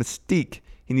just needs mystique.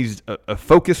 He needs a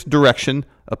focused direction,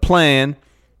 a plan,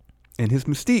 and his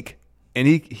mystique. And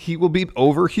he will be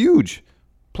over huge.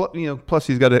 Plus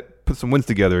he's got to put some wins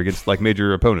together against like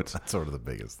major opponents. That's sort of the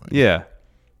biggest thing. Yeah.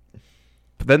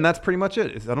 But then that's pretty much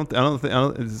it. I don't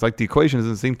think it's like the equation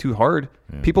doesn't seem too hard.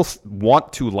 Yeah. People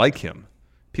want to like him.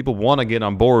 People want to get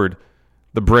on board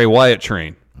the Bray Wyatt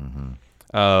train.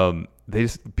 Mm-hmm. They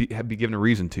just be given a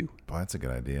reason to. Boy, that's a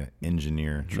good idea. Train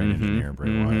engineer,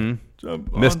 Bray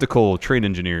Wyatt. Mystical train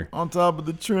engineer. On top of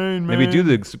the train, man. Maybe do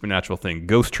the supernatural thing.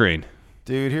 Ghost train.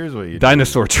 Dude, here's what you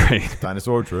Dinosaur train.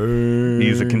 Dinosaur train.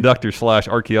 He's a conductor /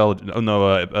 archaeologist. Oh,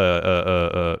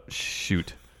 no,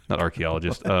 shoot. Not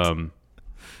archaeologist.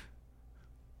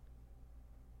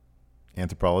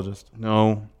 Anthropologist?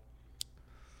 No.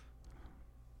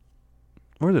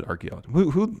 Where did archaeologist?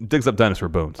 Who digs up dinosaur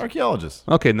bones? Archaeologist.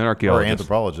 Okay, then archaeologist. Or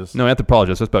anthropologist. No,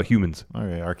 anthropologist. That's about humans.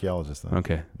 Okay, archaeologist then.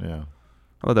 Okay. Yeah.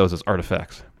 I thought that was just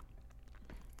artifacts.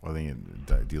 Well, I think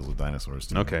it deals with dinosaurs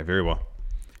too. Okay, very well.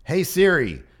 Hey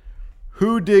Siri,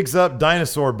 who digs up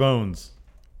dinosaur bones?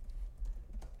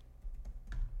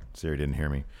 Siri didn't hear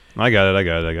me. I got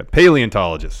it.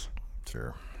 Paleontologist.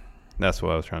 Sure. That's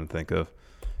what I was trying to think of.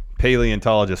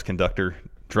 Paleontologist conductor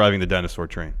driving the dinosaur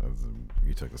train.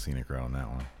 You took the scenic route on that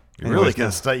one. You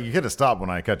could have stopped when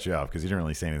I cut you off because you didn't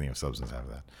really say anything of substance after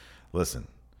that. Listen.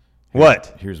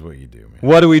 What? Here's what you do, man.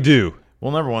 What do we do?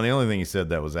 Well, number one, the only thing you said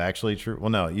that was actually true. Well,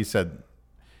 no, you said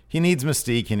he needs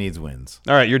mystique, he needs wins.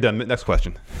 All right, you're done. Next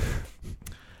question.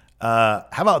 How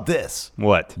about this?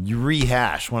 What? You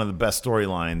rehash one of the best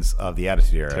storylines of the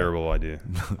Attitude Era. Terrible idea.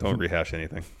 Don't rehash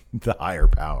anything. The higher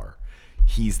power.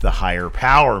 He's the higher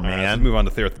power, man. Right, let's move on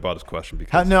to Theory Thabata's question.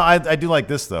 Because no, I do like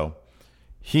this, though.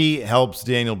 He helps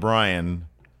Daniel Bryan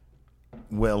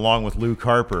along with Luke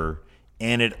Harper,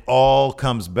 and it all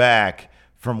comes back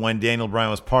from when Daniel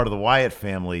Bryan was part of the Wyatt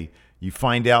family. You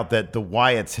find out that the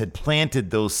Wyatts had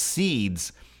planted those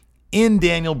seeds in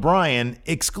Daniel Bryan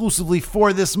exclusively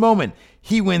for this moment.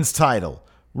 He wins title.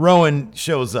 Rowan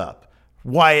shows up.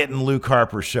 Wyatt and Luke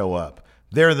Harper show up.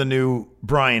 They're the new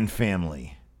Bryan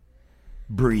family.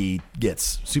 Bree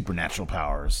gets supernatural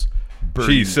powers.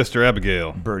 She's Sister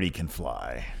Abigail. Birdie can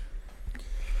fly.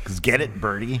 Cause get it,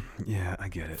 Birdie? Yeah, I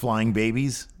get it. Flying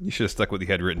babies? You should have stuck what you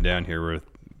had written down here with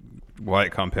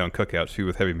Wyatt Compound Cookouts, Few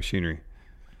with Heavy Machinery.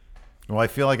 Well, I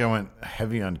feel like I went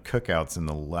heavy on cookouts in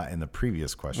the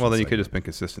previous question. Well, then you could have just been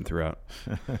consistent throughout.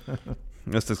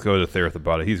 Let's just go to Theory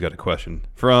Thabata. He's got a question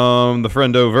from the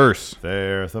Friendoverse.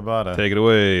 Theory Thabata. Take it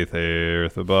away, Theory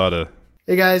Thabata.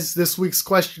 Hey guys, this week's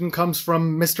question comes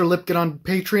from Mr. Lipkin on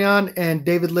Patreon and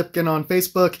David Lipkin on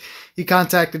Facebook. He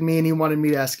contacted me and he wanted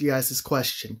me to ask you guys this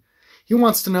question. He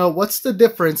wants to know, what's the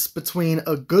difference between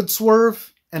a good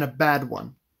swerve and a bad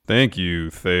one? Thank you,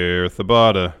 Theory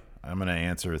Thabata. I'm going to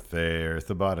answer Theory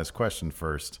Thabata's question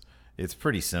first. It's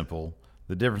pretty simple.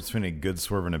 The difference between a good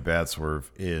swerve and a bad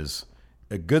swerve is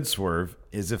a good swerve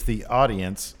is if the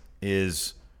audience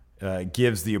gives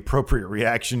the appropriate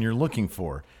reaction you're looking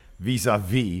for.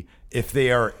 Vis-a-vis, if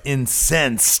they are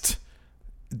incensed,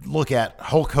 look at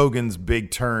Hulk Hogan's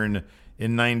big turn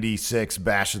in '96,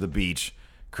 Bash of the Beach.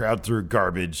 Crowd threw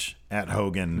garbage at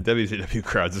Hogan. WCW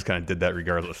crowd just kind of did that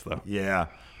regardless, though. Yeah,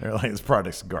 they're like, this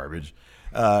product's garbage.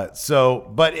 But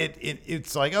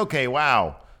it's like, okay,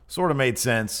 wow, sort of made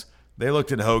sense. They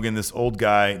looked at Hogan, this old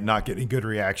guy, not getting good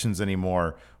reactions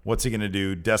anymore. What's he going to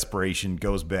do? Desperation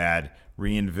goes bad,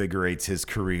 reinvigorates his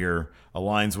career,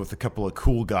 aligns with a couple of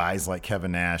cool guys like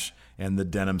Kevin Nash and the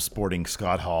denim sporting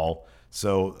Scott Hall.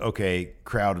 So, okay,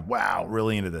 crowd, wow,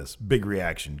 really into this. Big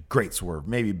reaction, great swerve,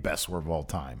 maybe best swerve of all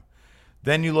time.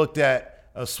 Then you looked at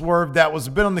a swerve that was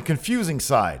a bit on the confusing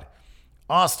side.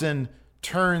 Austin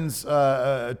turns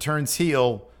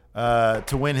heel to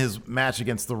win his match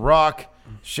against The Rock,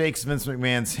 shakes Vince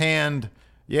McMahon's hand.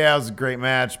 Yeah, it was a great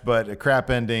match, but a crap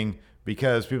ending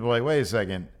because people are like, wait a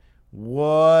second,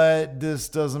 what? This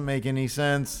doesn't make any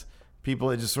sense.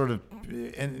 People, it just sort of,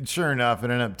 and sure enough,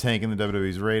 it ended up tanking the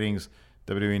WWE's ratings.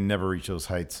 WWE never reached those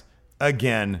heights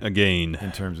again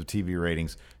in terms of TV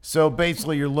ratings. So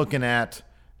basically, you're looking at,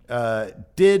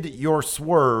 did your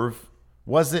swerve,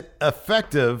 was it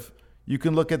effective? You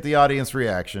can look at the audience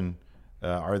reaction.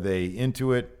 Are they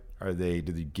into it? Did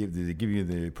they give you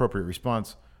the appropriate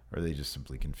response? Or are they just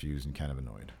simply confused and kind of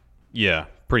annoyed? Yeah,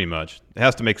 pretty much. It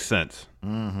has to make sense.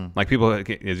 Mm-hmm. Like people,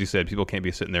 as you said, people can't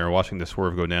be sitting there watching the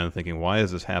swerve go down and thinking, why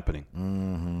is this happening?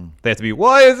 Mm-hmm. They have to be,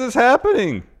 why is this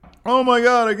happening? Oh my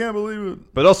God, I can't believe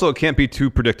it. But also, it can't be too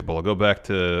predictable. I'll go back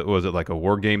to, what was it, like a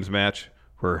War Games match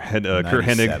where Kurt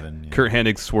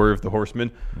Hennig swerved the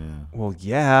Horseman? Yeah. Well,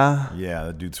 yeah. Yeah,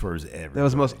 the dude swerves everywhere. That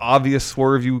was the most obvious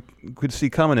swerve you could see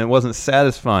coming, and it wasn't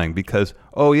satisfying because,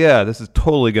 oh yeah, this is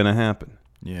totally going to happen.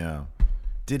 Yeah.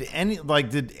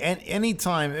 Any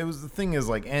time, it was the thing is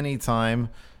like any time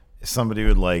somebody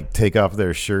would like take off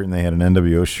their shirt and they had an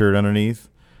NWO shirt underneath,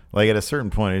 like at a certain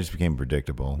point it just became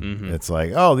predictable. Mm-hmm. It's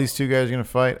like, oh, these two guys are going to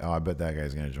fight. Oh, I bet that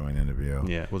guy's going to join NWO.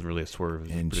 Yeah, it wasn't really a swerve.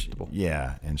 It was predictable.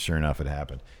 Yeah, and sure enough it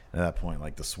happened. At that point,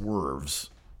 like the swerves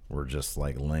were just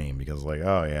like lame because like,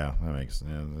 oh yeah, that makes sense.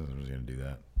 Yeah, who's going to do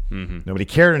that? Mm-hmm. Nobody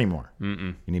cared anymore.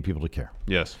 Mm-mm. You need people to care.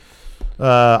 Yes.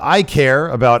 I care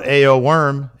about A.O.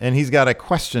 Worm, and he's got a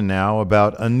question now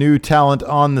about a new talent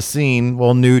on the scene.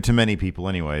 Well, new to many people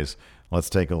anyways. Let's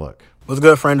take a look. What's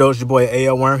good, friendo? It's your boy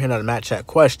A.O. Worm here on the Matt Chat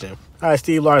question. All right,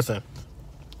 Steve Larson.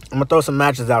 I'm going to throw some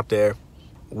matches out there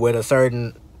with a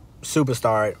certain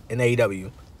superstar in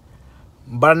AEW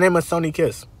by the name of Sonny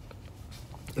Kiss.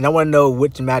 And I want to know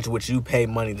which match would you pay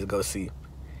money to go see.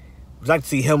 Would you like to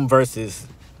see him versus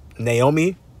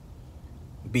Naomi,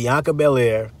 Bianca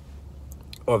Belair,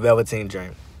 or Velveteen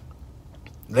Dream?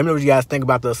 Let me know what you guys think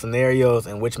about those scenarios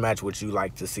and which match would you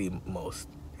like to see most.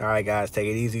 All right, guys, take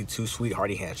it easy. Too sweet,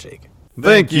 hearty handshake.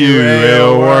 Thank you,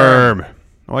 A.O. Worm.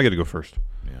 Oh, I got to go first.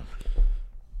 Yeah.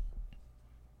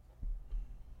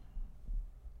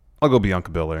 I'll go Bianca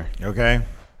Belair. Okay.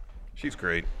 She's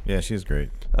great. Yeah, she's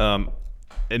great.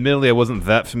 Admittedly, I wasn't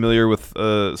that familiar with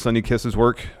Sonny Kiss's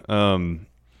work.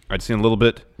 I'd seen a little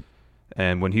bit.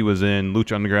 And when he was in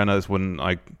Lucha Underground, that's when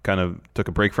I kind of took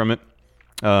a break from it.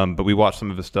 But we watched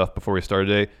some of his stuff before we started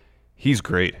today. He's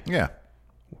great. Yeah.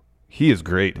 He is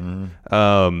great.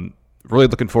 Mm-hmm. Really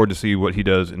looking forward to see what he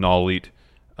does in All Elite.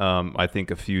 I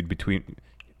think a feud between...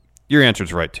 Your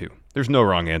answer's right, too. There's no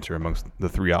wrong answer amongst the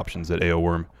three options that A.O.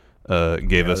 Worm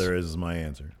gave us. There is my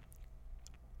answer.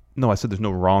 No, I said there's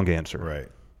no wrong answer. Right.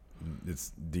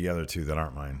 It's the other two that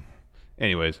aren't mine.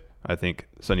 Anyways, I think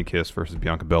Sonny Kiss versus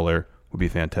Bianca Belair would be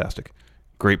fantastic.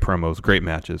 Great promos, great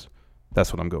matches.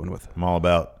 That's what I'm going with. I'm all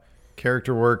about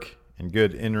character work and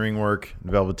good in-ring work.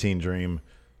 Velveteen Dream.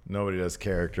 Nobody does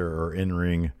character or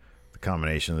in-ring, the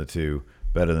combination of the two,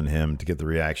 better than him to get the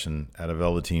reaction out of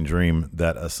Velveteen Dream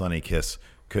that a Sonny Kiss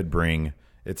could bring.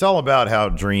 It's all about how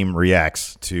Dream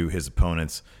reacts to his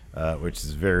opponents, which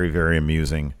is very, very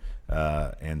amusing.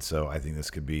 And so I think this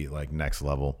could be like next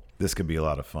level. This could be a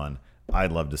lot of fun.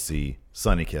 I'd love to see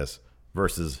Sonny Kiss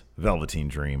versus Velveteen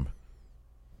Dream.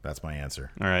 That's my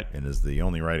answer. All right. And is the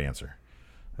only right answer.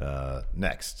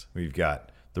 Next, we've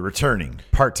got the returning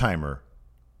part-timer,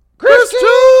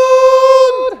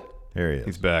 Christian! Here he is.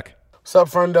 He's back. What's up,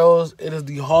 friendos? It is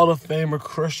the Hall of Famer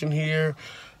Christian here,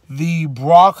 the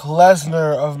Brock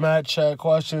Lesnar of Matt Chat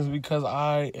questions, because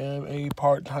I am a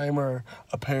part-timer,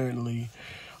 apparently.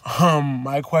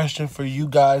 My question for you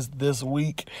guys this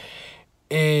week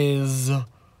is,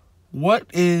 what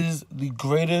is the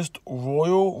greatest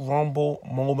Royal Rumble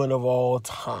moment of all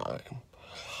time?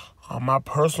 My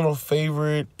personal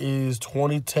favorite is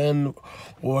 2010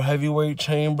 World Heavyweight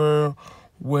Chamber,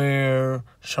 where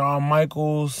Shawn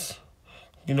Michaels,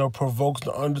 provokes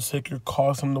The Undertaker,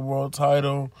 costs him the world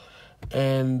title,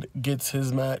 and gets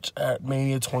his match at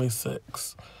Mania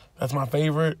 26. That's my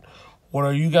favorite. What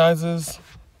are you guys's?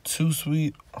 Too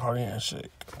sweet, hearty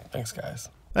handshake. Thanks, guys.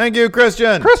 Thank you,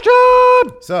 Christian.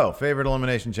 Christian! So, favorite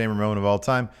Elimination Chamber moment of all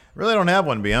time? Really don't have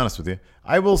one, to be honest with you.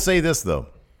 I will say this, though.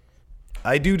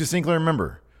 I do distinctly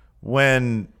remember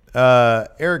when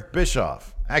Eric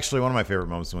Bischoff, actually one of my favorite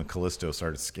moments when Kalisto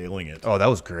started scaling it. Oh, that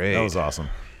was great. That was awesome.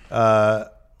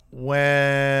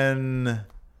 When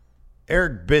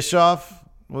Eric Bischoff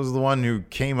was the one who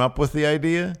came up with the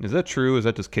idea. Is that true? Or is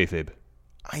that just kayfabe?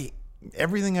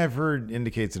 Everything I've heard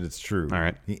indicates that it's true. All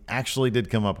right. He actually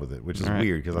did come up with it, which is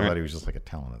weird because I thought he was just like a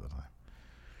talent at the time.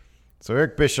 So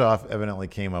Eric Bischoff evidently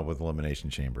came up with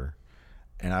Elimination Chamber,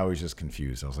 and I was just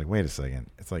confused. I was like, wait a second.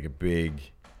 It's like a big,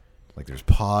 like there's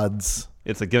pods.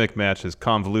 It's a gimmick match as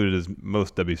convoluted as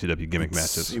most WCW gimmick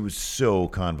matches. It was so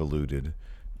convoluted.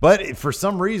 But for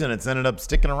some reason, it's ended up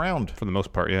sticking around. For the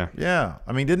most part, yeah. Yeah.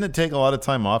 I mean, didn't it take a lot of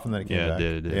time off and then it came back?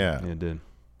 It did. Yeah, it did.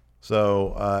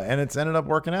 So, and it's ended up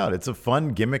working out. It's a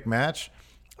fun gimmick match.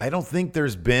 I don't think there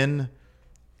hasn't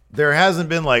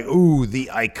been like, ooh,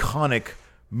 the iconic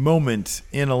moment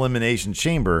in Elimination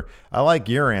Chamber. I like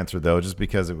your answer, though, just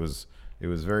because it was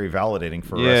very validating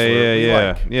for a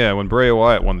wrestler. Yeah. When Bray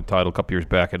Wyatt won the title a couple years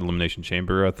back at Elimination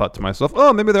Chamber, I thought to myself,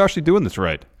 oh, maybe they're actually doing this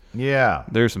right. Yeah.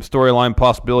 There's some storyline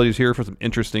possibilities here for some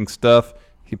interesting stuff.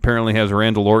 He apparently has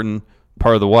Randall Orton,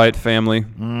 part of the Wyatt family.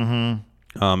 Mm-hmm.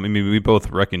 I mean, we both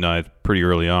recognized pretty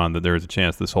early on that there was a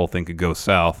chance this whole thing could go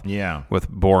south. Yeah. With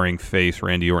boring face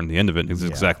Randy Orton at the end of it is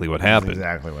exactly what happened.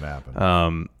 Exactly what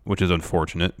happened. Which is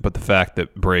unfortunate. But the fact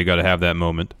that Bray got to have that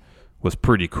moment was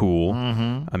pretty cool.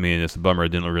 Mm-hmm. I mean, it's a bummer it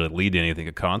didn't really lead to anything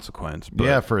of consequence. But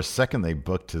yeah, for a second they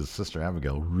booked his sister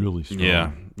Abigail really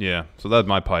strong. Yeah. So that's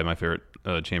my favorite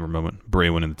chamber moment. Bray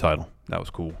winning the title. That was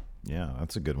cool. Yeah,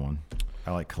 that's a good one.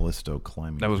 I like Callisto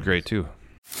climbing. That was great too.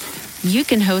 You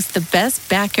can host the best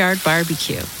backyard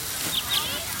barbecue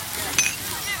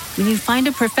when you find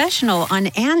a professional on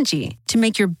Angie to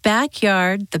make your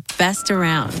backyard the best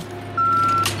around.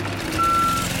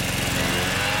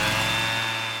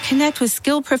 Connect with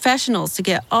skilled professionals to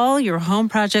get all your home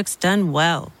projects done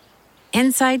well.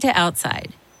 Inside to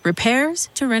outside, repairs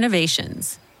to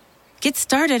renovations. Get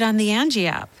started on the Angie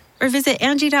app or visit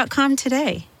Angie.com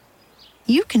today.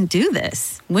 You can do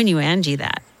this when you Angie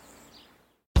that.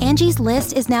 Angie's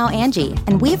List is now Angie,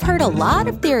 and we've heard a lot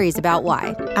of theories about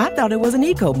why. I thought it was an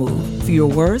eco move.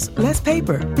 Fewer words, less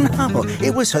paper. No,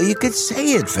 it was so you could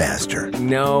say it faster.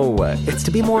 No, it's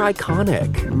to be more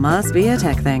iconic. Must be a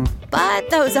tech thing. But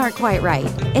those aren't quite right.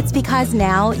 It's because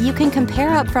now you can compare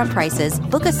upfront prices,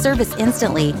 book a service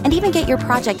instantly, and even get your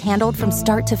project handled from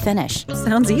start to finish.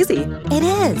 Sounds easy. It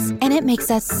is, and it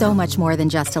makes us so much more than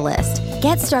just a list.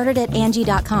 Get started at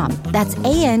Angie.com. That's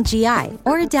ANGI,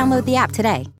 or download the app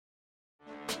today.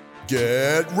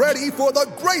 Get ready for the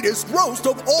greatest roast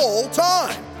of all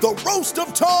time, the Roast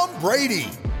of Tom Brady,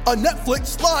 a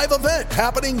Netflix live event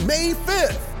happening May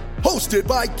 5th. Hosted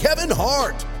by Kevin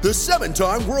Hart, the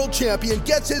 7-time world champion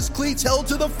gets his cleats held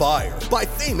to the fire by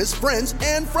famous friends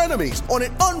and frenemies on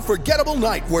an unforgettable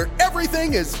night where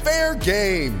everything is fair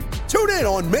game. Tune in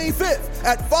on May 5th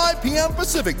at 5 p.m.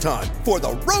 Pacific time for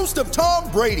the Roast of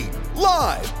Tom Brady,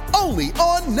 live only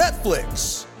on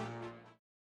Netflix.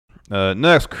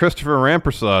 Next, Christopher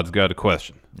Rampersad's got a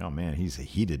question. Oh, man, he's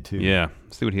heated, too. Yeah,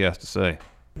 let's see what he has to say.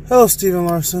 Hello, Steven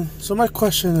Larson. So my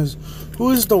question is, who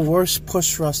is the worst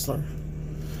push wrestler?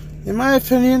 In my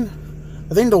opinion,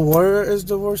 I think the Warrior is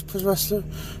the worst push wrestler,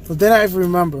 but then I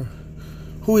remember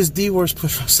who is the worst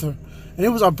push wrestler, and it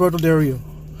was Alberto Del Rio.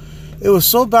 It was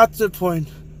so bad to the point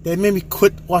that it made me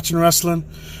quit watching wrestling,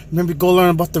 and made me go learn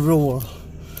about the real world.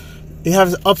 It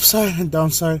has an upside and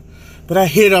downside, but I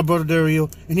hated Alberto Del Rio,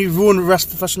 and he ruined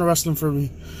professional wrestling for me.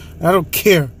 And I don't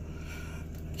care.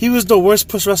 He was the worst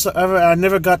push wrestler ever, and I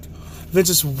never got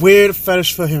Vince's weird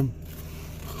fetish for him.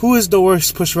 Who is the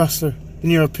worst push wrestler,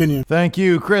 in your opinion? Thank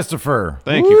you, Christopher.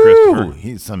 Thank you, Christopher.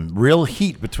 He's some real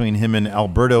heat between him and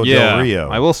Alberto Del Rio.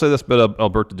 I will say this about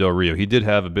Alberto Del Rio. He did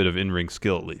have a bit of in-ring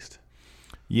skill, at least.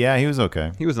 Yeah, he was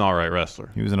okay. He was an all right wrestler.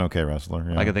 He was an okay wrestler.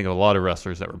 Yeah. I can think of a lot of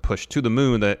wrestlers that were pushed to the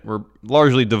moon that were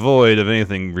largely devoid of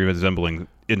anything resembling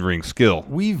in-ring skill.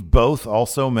 We've both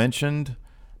also mentioned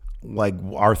like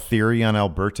our theory on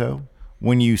Alberto.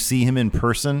 When you see him in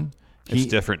person, it's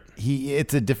different.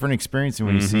 It's a different experience than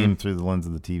when you see him through the lens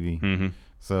of the TV. Mm-hmm.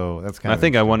 So that's kind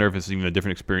of. I wonder if it's even a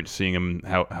different experience seeing him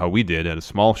how we did at a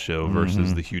small show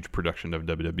versus the huge production of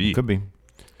WWE. Could be.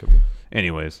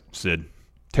 Anyways, Sid.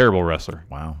 Terrible wrestler.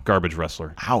 Wow. Garbage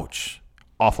wrestler. Ouch.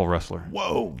 Awful wrestler.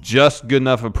 Whoa. Just good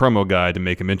enough of a promo guy to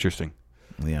make him interesting.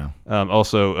 Yeah.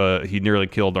 Also, he nearly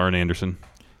killed Arn Anderson.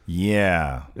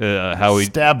 Yeah. How he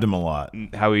stabbed him a lot.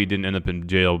 How he didn't end up in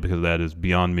jail because of that is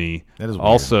beyond me. That is weird.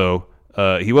 Also,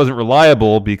 he wasn't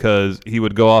reliable because he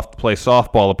would go off to play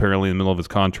softball apparently in the middle of his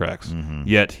contracts.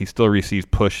 Yet he still receives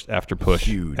push after push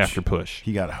after push.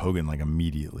 He got Hogan like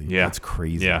immediately. Yeah. That's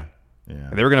crazy. Yeah.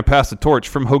 And they were going to pass the torch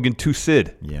from Hogan to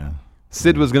Sid. Yeah.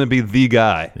 Sid was going to be the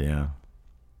guy. Yeah.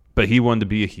 But he wanted to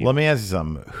be a heel. Let me ask you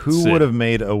something. Who would have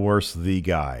made a worse the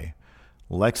guy?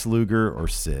 Lex Luger or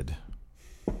Sid?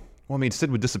 Well, I mean,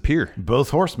 Sid would disappear.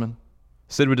 Both horsemen.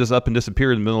 Sid would just up and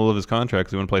disappear in the middle of his contract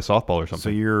because he wanted to play softball or something.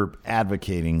 So you're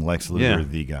advocating Lex Luger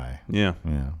the guy. Yeah.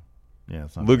 Yeah. Yeah.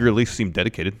 Luger at least seemed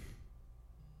dedicated.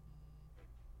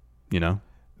 You know?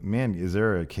 Man, is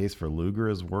there a case for Luger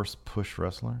as worst push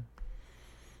wrestler?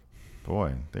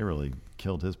 Boy, they really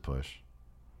killed his push.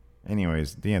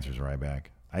 Anyways, the answer is Ryback.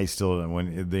 I still,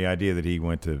 when the idea that he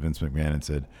went to Vince McMahon and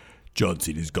said, John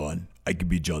Cena's gone, I could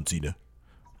be John Cena,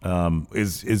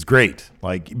 is great.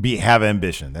 Like, have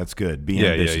ambition. That's good. Be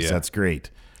ambitious. That's great.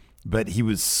 But he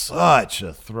was such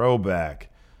a throwback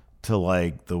to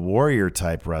like the warrior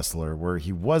type wrestler, where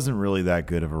he wasn't really that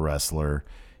good of a wrestler.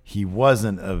 He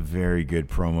wasn't a very good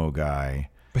promo guy.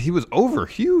 But he was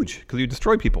huge because he would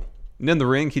destroy people. And in the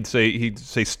ring, he'd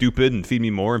say stupid and feed me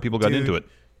more, and people got into it.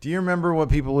 Do you remember what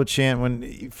people would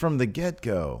chant from the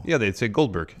get-go? Yeah, they'd say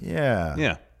Goldberg. Yeah.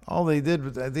 Yeah. All they did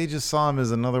was they just saw him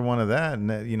as another one of that.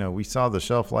 And, we saw the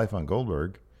shelf life on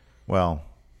Goldberg. Well,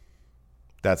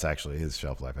 that's actually, his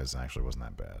shelf life wasn't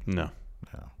that bad. No.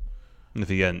 And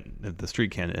if the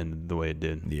streak can't end the way it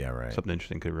did, yeah, right, something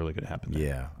interesting could have happened there.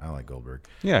 Yeah, I like Goldberg.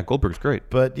 Yeah, Goldberg's great.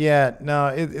 But yeah, no,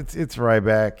 it's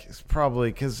Ryback. It's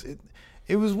probably because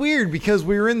it was weird because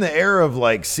we were in the era of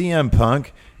like CM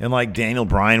Punk and like Daniel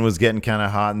Bryan was getting kind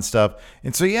of hot and stuff.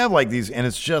 And so you have like these, and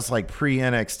it's just like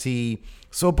pre-NXT.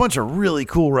 So a bunch of really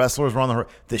cool wrestlers were on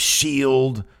the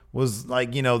Shield was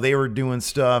like, they were doing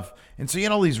stuff. And so you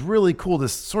had all these really cool,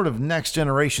 this sort of next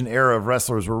generation era of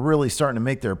wrestlers were really starting to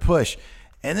make their push.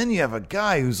 And then you have a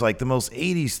guy who's like the most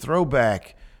 80s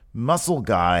throwback muscle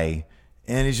guy.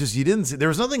 And it's just, you didn't see, there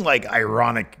was nothing like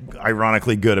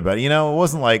ironically good about it. It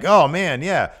wasn't like, oh man,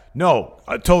 yeah, no,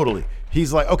 totally.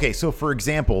 He's like, okay, so for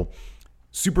example,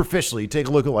 superficially, take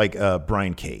a look at like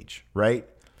Brian Cage, right?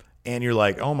 And you're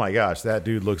like, oh my gosh, that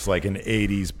dude looks like an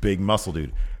 80s big muscle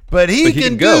dude. But he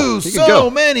can do so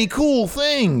many cool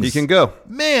things. He can go.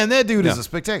 Man, that dude is a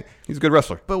spectacular. He's a good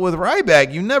wrestler. But with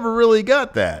Ryback, you never really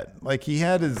got that. Like he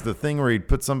had the thing where he'd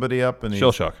put somebody up and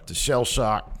shell shock. To shell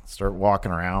shock, start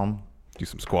walking around. Do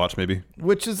some squats maybe.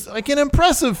 Which is like an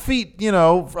impressive feat,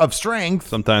 of strength.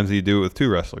 Sometimes you do it with two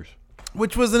wrestlers.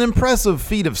 Which was an impressive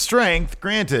feat of strength,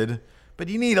 granted. But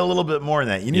you need a little bit more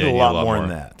than that. You need a lot more than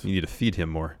that. You need to feed him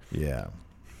more. Yeah.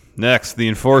 Next, the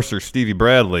enforcer, Stevie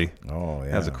Bradley,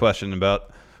 has a question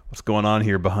about what's going on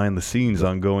here behind the scenes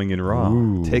on Going in Raw.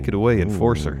 Ooh. Take it away,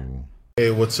 enforcer.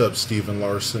 Hey, what's up, Steven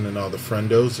Larson and all the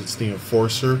friendos? It's the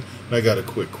enforcer, and I got a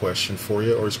quick question for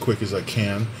you, or as quick as I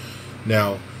can.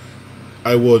 Now,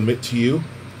 I will admit to you,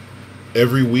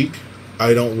 every week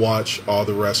I don't watch all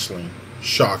the wrestling.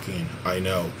 Shocking, I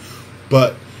know.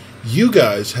 But you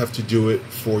guys have to do it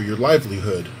for your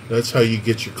livelihood. That's how you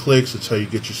get your clicks. That's how you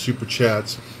get your super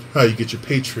chats. How you get your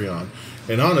Patreon.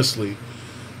 And honestly,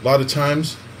 a lot of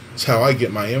times it's how I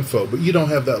get my info. But you don't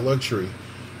have that luxury.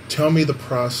 Tell me the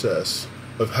process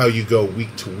of how you go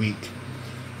week to week,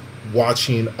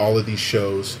 watching all of these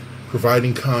shows,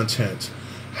 providing content.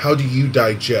 How do you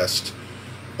digest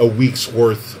a week's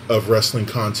worth of wrestling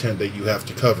content that you have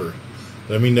to cover?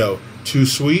 Let me know. Too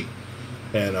sweet?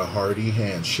 And a hearty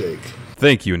handshake.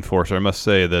 Thank you, Enforcer. I must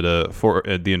say that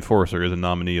the Enforcer is a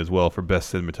nominee as well for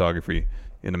Best Cinematography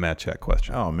in a Matt Chat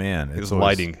question. Oh, man. His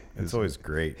lighting. It's always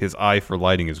great. His eye for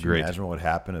lighting is great. Imagine what would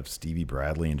happen if Stevie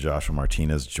Bradley and Joshua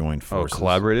Martinez joined forces. Oh,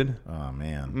 collaborated? Oh,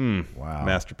 man. Wow.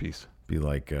 Masterpiece. Be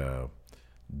like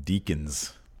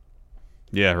Deakins.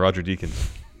 Yeah, Roger Deakins.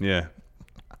 Yeah.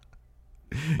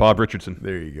 Bob Richardson.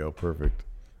 There you go. Perfect.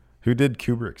 Who did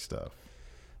Kubrick stuff?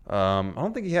 I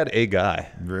don't think he had a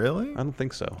guy. Really? I don't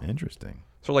think so. Interesting.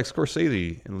 So like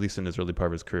Scorsese, at least in his early part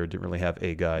of his career, didn't really have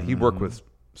a guy. He worked with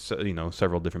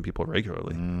several different people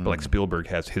regularly. But like Spielberg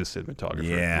has his cinematographer.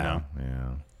 Yeah.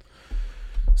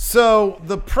 So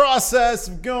the process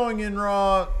of Going in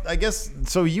Raw, I guess,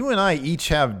 so you and I each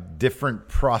have different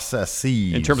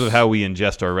processes. In terms of how we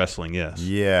ingest our wrestling, yes.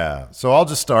 Yeah. So I'll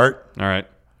just start. All right.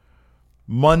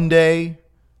 Monday,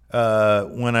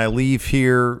 when I leave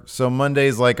here. So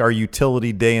Monday's like our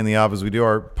utility day in the office. We do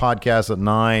our podcast at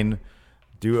 9,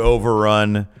 do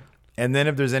overrun. And then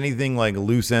if there's anything like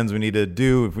loose ends we need to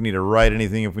do, if we need to write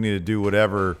anything, if we need to do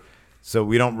whatever, so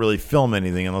we don't really film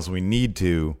anything unless we need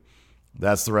to.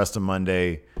 That's the rest of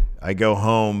Monday. I go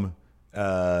home,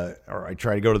 or I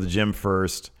try to go to the gym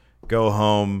first, go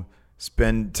home,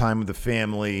 spend time with the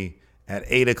family. At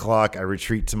 8 o'clock, I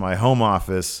retreat to my home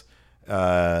office.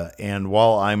 And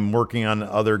while I'm working on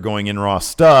other Going in Raw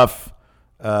stuff,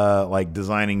 like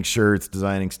designing shirts,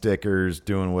 designing stickers,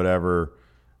 doing whatever,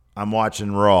 I'm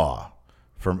watching Raw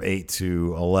from 8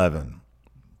 to 11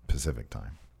 Pacific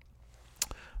time.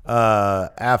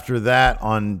 After that,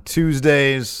 on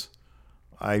Tuesdays,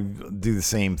 I do the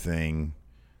same thing.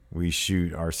 We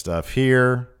shoot our stuff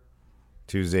here.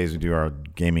 Tuesdays, we do our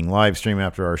gaming live stream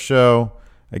after our show.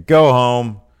 I go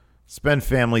home, spend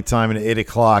family time, and at 8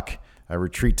 o'clock, I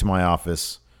retreat to my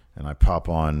office and I pop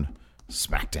on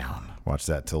SmackDown. Watch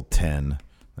that till 10.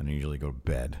 Then I usually go to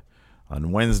bed.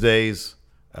 On Wednesdays,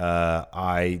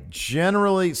 I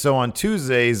generally, so on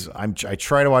Tuesdays, I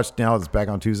try to watch, now it's back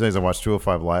on Tuesdays, I watch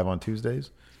 205 Live on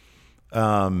Tuesdays.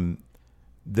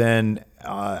 Then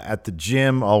at the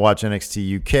gym, I'll watch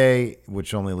NXT UK,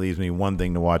 which only leaves me one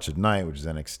thing to watch at night, which is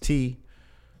NXT.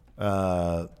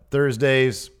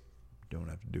 Thursdays, don't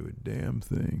have to do a damn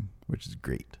thing, which is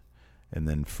great. And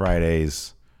then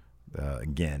Fridays,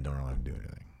 again, don't really have to do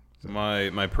anything.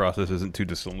 My process isn't too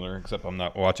dissimilar, except I'm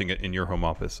not watching it in your home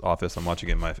office. I'm watching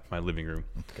it in my living room.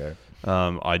 Okay.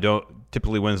 I don't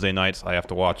typically Wednesday nights. I have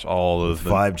to watch all of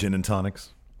 5 gin and tonics.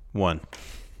 1.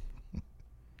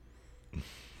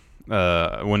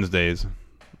 Wednesdays,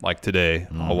 like today,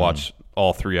 I'll watch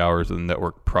all 3 hours of the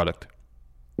network product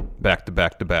back to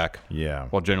back to back. Yeah.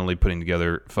 While generally putting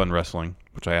together fun wrestling,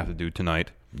 which I have to do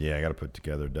tonight. Yeah, I got to put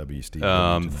together Steve.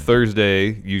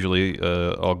 Thursday, usually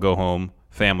I'll go home,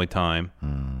 family time.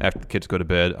 After the kids go to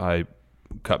bed, I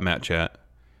cut Matt Chat.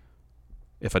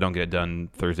 If I don't get it done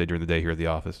Thursday during the day here at the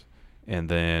office. And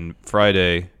then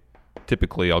Friday,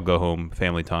 typically I'll go home,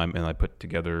 family time, and I put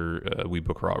together We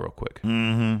Book Raw real quick.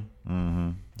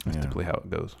 That's typically how it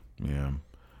goes. Yeah.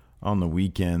 On the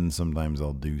weekends, sometimes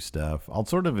I'll do stuff. I'll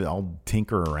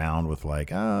tinker around with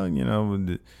like, or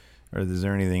is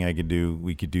there anything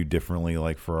we could do differently,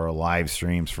 like for our live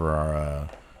streams, for our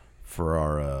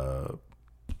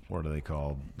what are they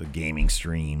called? The gaming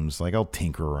streams. Like I'll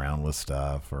tinker around with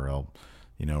stuff, or I'll,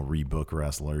 rebook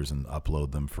wrestlers and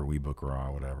upload them for We Book Raw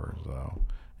or whatever. So,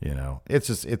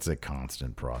 it's a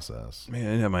constant process. Man, I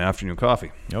didn't have my afternoon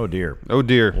coffee. Oh dear. Oh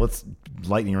dear. Let's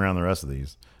lightning around the rest of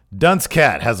these. Dunce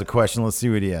Cat has a question. Let's see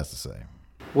what he has to say.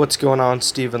 What's going on,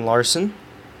 Steven Larson?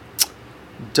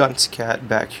 Dunce Cat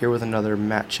back here with another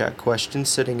Matt Chat question,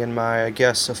 sitting in my, I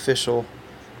guess, official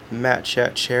Matt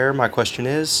Chat chair. My question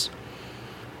is,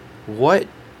 what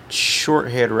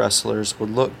short-haired wrestlers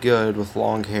would look good with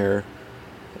long hair,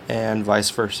 and vice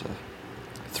versa?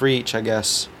 3 each, I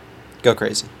guess. Go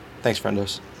crazy. Thanks,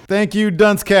 friendos. Thank you,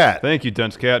 Dunce Cat. Thank you,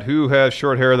 Dunce Cat. Who has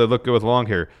short hair that look good with long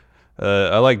hair?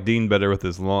 I like Dean better with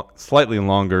his slightly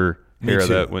longer hair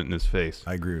that went in his face.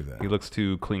 I agree with that. He looks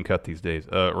too clean cut these days.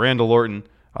 Randall Orton,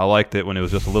 I liked it when it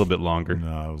was just a little bit longer.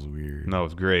 No, it was weird. No, it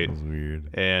was great. It was weird.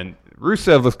 And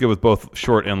Rusev looks good with both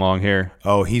short and long hair.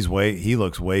 Oh, he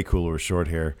looks way cooler with short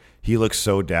hair. He looks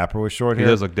so dapper with short hair.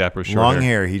 He does look dapper with short hair. Long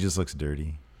hair, he just looks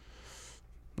dirty.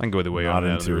 I can go either way on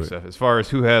that. Into Rusev. As far as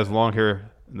who has long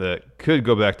hair that could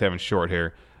go back to having short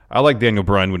hair, I like Daniel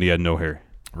Bryan when he had no hair.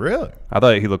 Really? I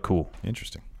thought he looked cool.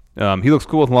 Interesting. He looks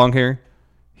cool with long hair.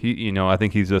 I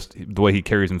think he's just, the way he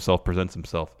carries himself, presents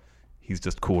himself, he's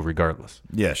just cool regardless.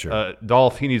 Yeah, sure.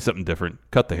 Dolph, he needs something different.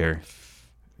 Cut the hair.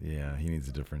 Yeah, he needs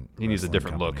a different. He needs a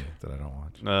different look that I don't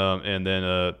watch. And then,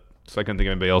 so I couldn't think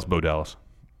of anybody else. Bo Dallas,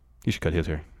 he should cut his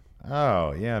hair.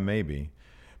 Oh yeah, maybe.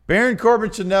 Baron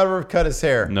Corbin should never have cut his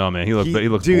hair. No, man, he looks way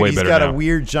better now. He's got a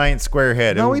weird giant square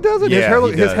head. No, he doesn't. Yeah,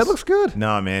 his head looks good.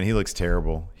 No, man, he looks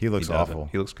terrible. He looks awful.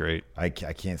 He looks great. I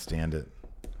can't stand it.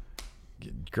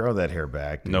 Grow that hair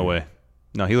back, dude. No way.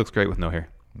 No, he looks great with no hair.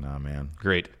 Nah, man.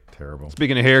 Great. Terrible.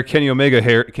 Speaking of hair, Kenny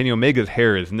Omega's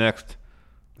hair is next.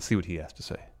 Let's see what he has to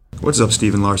say. What's up,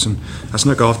 Steven Larson? I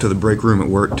snuck off to the break room at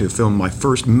work to film my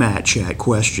first Matt Chat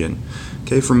question.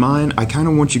 Okay, for mine, I kind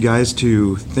of want you guys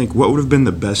to think what would have been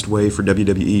the best way for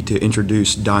WWE to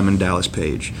introduce Diamond Dallas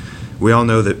Page. We all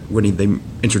know that when they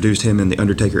introduced him in the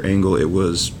Undertaker angle, it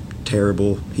was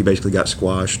terrible. He basically got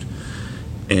squashed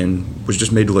and was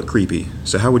just made to look creepy.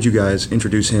 So how would you guys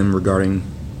introduce him regarding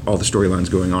all the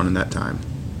storylines going on in that time?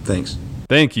 Thanks.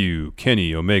 Thank you,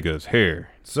 Kenny Omega's hair.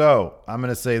 So, I'm going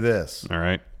to say this. All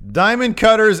right. Diamond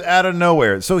Cutter's out of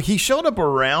nowhere. So, he showed up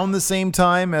around the same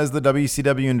time as the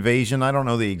WCW invasion. I don't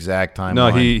know the exact timeline.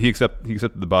 No, he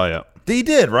accepted the buyout. He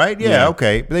did, right? Yeah,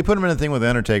 okay. But they put him in a thing with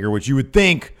Undertaker, which you would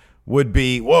think would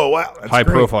be, whoa, wow. That's high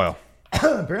great. Profile.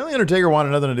 Apparently, Undertaker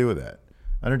wanted nothing to do with that.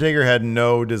 Undertaker had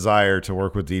no desire to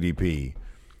work with DDP.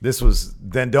 This was,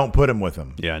 then don't put him with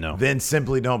him. Yeah, I know. Then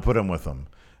simply don't put him with him.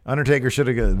 Undertaker should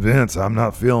have gone, Vince, I'm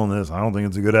not feeling this. I don't think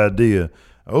it's a good idea.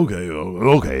 Okay,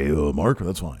 Mark,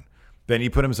 that's fine. Then you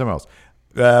put him somewhere else.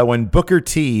 When Booker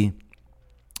T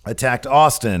attacked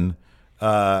Austin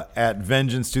at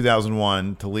Vengeance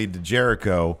 2001 to lead to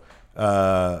Jericho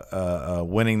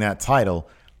winning that title,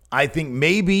 I think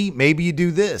maybe you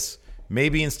do this.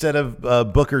 Maybe instead of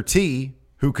Booker T,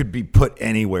 who could be put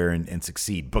anywhere and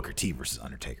succeed, Booker T versus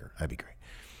Undertaker. That'd be great.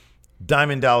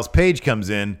 Diamond Dallas Page comes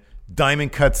in.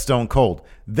 Diamond cuts Stone Cold.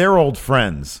 They're old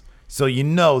friends. So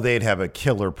they'd have a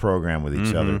killer program with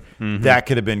each other. That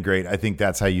could have been great. I think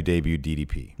that's how you debut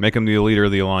DDP. Make him the leader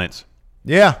of the Alliance.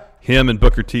 Yeah. Him and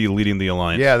Booker T leading the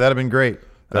Alliance. Yeah, that'd have been great.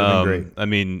 I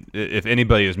mean, if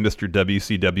anybody is Mr.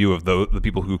 WCW of the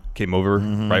people who came over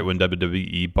right when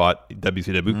WWE bought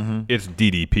WCW, it's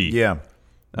DDP. Yeah.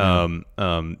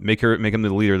 Make him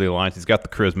the leader of the Alliance. He's got the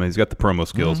charisma. He's got the promo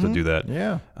skills to do that.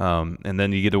 Yeah. And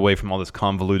then you get away from all this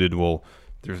convoluted,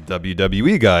 there's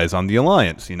WWE guys on the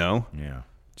Alliance, Yeah.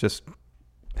 Just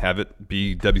have it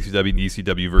be WCW,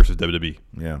 ECW versus WWE.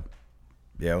 Yeah.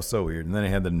 Yeah, it was so weird. And then they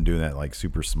had them doing that like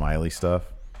super smiley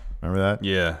stuff. Remember that?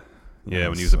 Yeah. Yeah,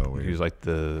 when he was like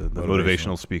the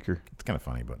motivational speaker. It's kind of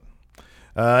funny, but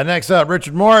next up,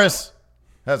 Richard Morris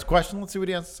has a question. Let's see what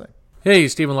he has to say. Hey,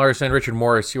 Stephen Larson, Richard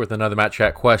Morris here with another Matt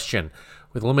Chat question.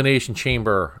 With Elimination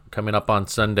Chamber coming up on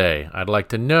Sunday, I'd like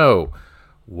to know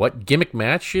what gimmick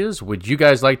matches would you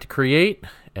guys like to create,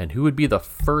 and who would be the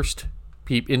first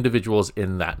individuals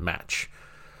in that match?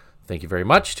 Thank you very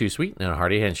much. Too sweet and a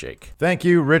hearty handshake. Thank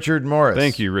you, Richard Morris.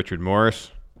 Thank you, Richard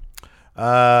Morris.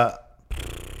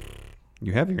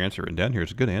 You have your answer written down here.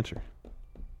 It's a good answer.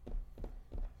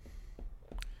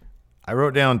 I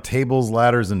wrote down tables,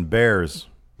 ladders, and bears.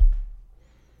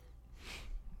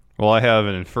 Well, I have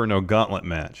an Inferno Gauntlet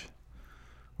match.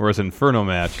 Where it's an Inferno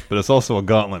match, but it's also a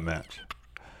Gauntlet match.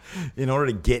 In order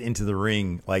to get into the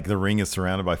ring, like the ring is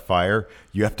surrounded by fire,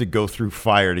 you have to go through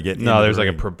fire to get into the ring. No, there's like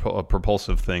a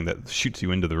propulsive thing that shoots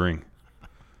you into the ring.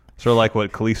 Sort of like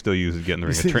what Kalisto uses to get in the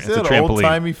ring. It's a trampoline.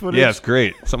 Old-timey footage? Yeah, it's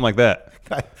great. Something like that.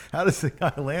 How does the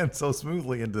guy land so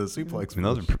smoothly into the suplex? I mean,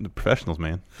 those are the professionals,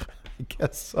 man. I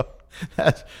guess so.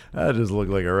 That just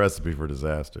looked like a recipe for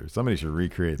disaster. Somebody should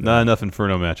recreate that. Not enough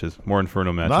Inferno matches. More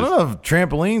Inferno matches. Not enough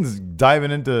trampolines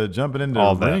jumping into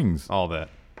all rings. All that.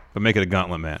 But make it a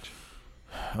gauntlet match.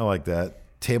 I like that.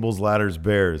 Tables, ladders,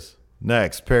 bears.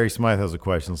 Next, Perry Smythe has a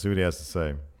question. Let's see what he has to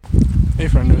say. Hey,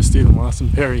 friend, Stephen Larson.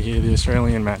 Perry here, the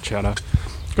Australian Matt Chatter.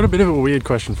 Got a bit of a weird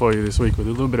question for you this week with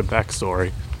a little bit of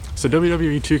backstory. So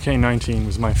WWE 2K19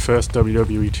 was my first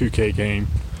WWE 2K game.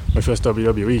 My first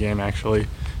WWE game, actually.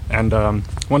 And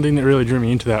one thing that really drew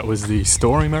me into that was the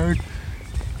story mode.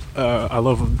 I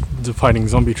love fighting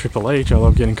zombie Triple H. I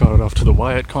love getting caught off to the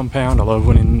Wyatt compound. I love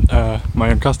winning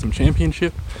my own custom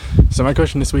championship. So my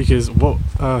question this week is, what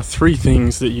three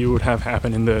things that you would have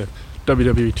happen in the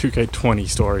WWE 2K20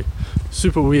 story?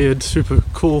 Super weird, super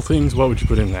cool things. What would you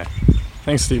put in there?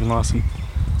 Thanks, Stephen Larson.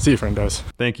 See you, friendos.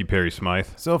 Thank you, Perry Smythe.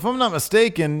 So if I'm not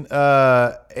mistaken,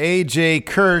 AJ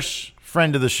Kirsch,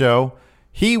 friend of the show,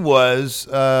 he was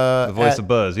the voice of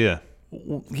Buzz, yeah.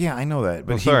 Yeah, I know that.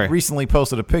 But he recently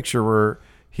posted a picture where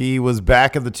he was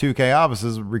back at the 2K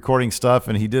offices recording stuff,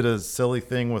 and he did a silly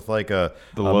thing with like a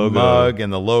mug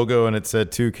and the logo, and it said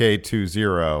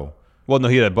 2K20. Well, no,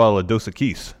 he had a bottle of Dos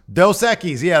Equis. Dos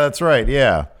Equis, yeah, that's right,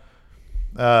 yeah.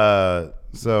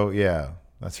 So, yeah,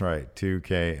 that's right.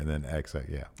 2K and then X,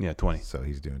 yeah. Yeah, 20. So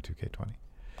he's doing 2K20.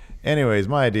 Anyways,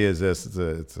 my idea is this.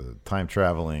 It's a time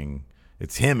traveling.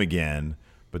 It's him again,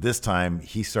 but this time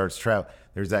he starts traveling.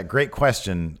 There's that great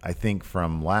question, I think,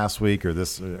 from last week or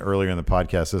this earlier in the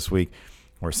podcast this week,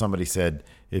 where somebody said,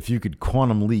 if you could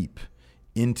quantum leap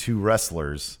into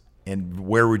wrestlers, and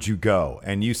where would you go?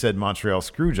 And you said Montreal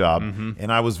Screwjob,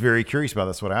 and I was very curious about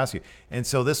this. What I asked you, and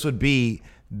so this would be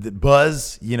the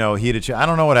Buzz. You know, I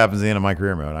don't know what happens at the end of my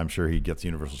career mode. I'm sure he gets the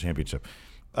Universal Championship.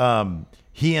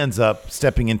 He ends up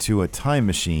stepping into a time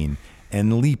machine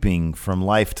and leaping from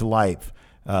life to life.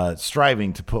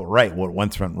 Striving to put right what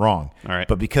once went wrong. All right.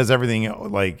 But because everything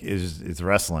like is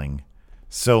wrestling,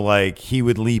 so like he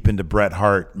would leap into Bret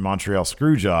Hart Montreal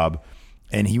Screwjob,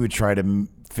 and he would try to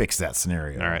fix that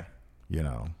scenario. All right. You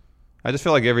know, I just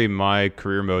feel like every my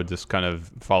career mode just kind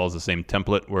of follows the same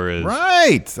template. Whereas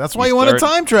right, that's why you want to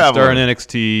time travel. You start in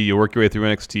NXT, you work your way through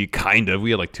NXT. Kind of.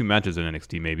 We had like 2 matches in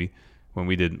NXT maybe when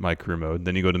we did my career mode.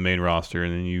 Then you go to the main roster,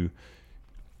 and then you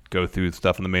go through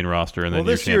stuff on the main roster, and then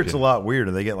this year champion. It's a lot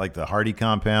weirder. They get like the Hardy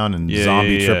compound and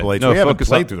zombie Triple H. No, we haven't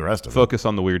played through the rest of it. Focus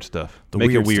on the weird stuff.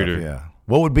 Make it weirder. Stuff, yeah.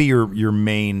 What would be your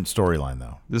main storyline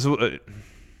though? This is what I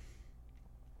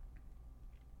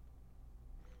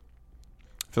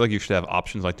feel like you should have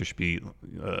options. Like there should be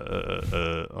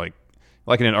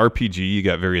like in an RPG, you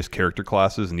got various character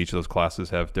classes, and each of those classes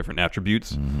have different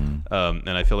attributes. And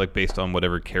I feel like based on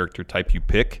whatever character type you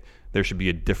pick, there should be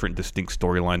a different, distinct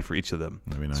storyline for each of them.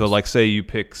 Nice. So, like, say you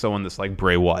pick someone that's like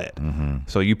Bray Wyatt.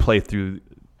 So you play through,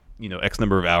 X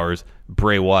number of hours,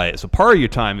 Bray Wyatt. So part of your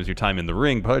time is your time in the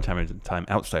ring, part of the time is time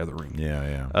outside of the ring.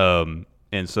 Yeah.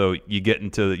 And so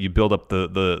you build up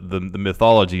the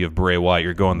mythology of Bray Wyatt.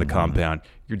 You're going the compound.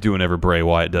 You're doing whatever Bray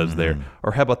Wyatt does there.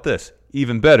 Or how about this?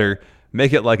 Even better,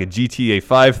 Make it like a GTA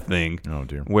 5 thing. Oh,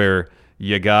 dear. Where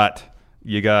you got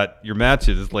your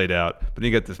matches laid out, but then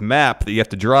you got this map that you have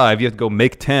to drive. You have to go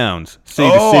make towns, city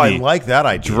to city. I like that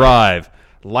idea. Drive.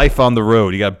 Life on the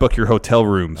road. You got to book your hotel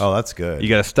rooms. Oh, that's good. You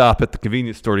got to stop at the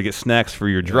convenience store to get snacks for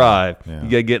your drive. Yeah. You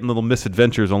got to get in little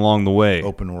misadventures along the way.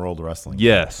 Open world wrestling.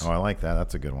 Yes. Oh, I like that.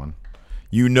 That's a good one.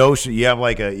 You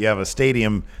have a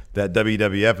stadium that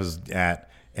WWF is at,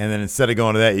 and then instead of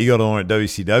going to that, you go to the one that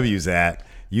WCW's at.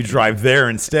 You drive there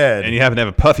instead. And you happen to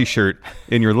have a puffy shirt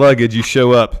in your luggage. You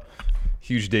show up.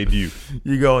 Huge debut.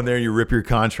 You go in there and you rip your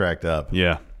contract up.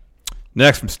 Yeah.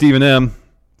 Next from Stephen M.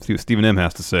 See what Stephen M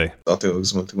has to say.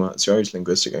 Charge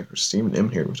linguistic expert Stephen M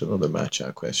here with another match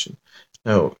chat question.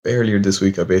 Now, earlier this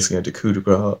week, I basically had to coup de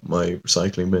grace my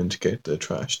recycling bin to get the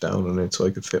trash down on it so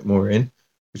I could fit more in,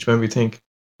 which made me think,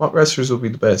 what wrestlers will be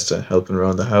the best at helping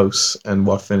around the house, and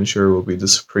what finisher will be the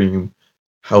supreme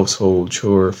household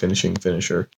chore finishing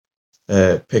finisher?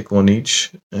 Pick one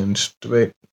each and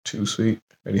debate. Too sweet.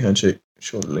 Ready handshake.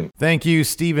 Shoulder link. Thank you,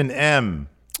 Stephen M.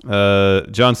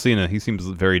 John Cena. He seems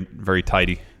very, very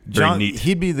tidy. Very neat.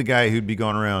 He'd be the guy who'd be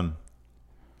going around.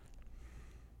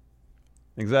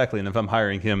 Exactly, and if I'm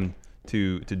hiring him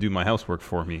to do my housework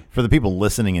for me. For the people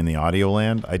listening in the audio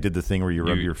land, I did the thing where you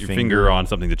rub your finger on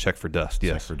something to check for dust.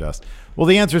 Yes. Check for dust. Well,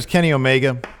 the answer is Kenny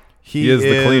Omega. He is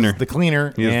the cleaner. The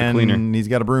cleaner. He is the cleaner. And he's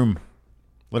got a broom.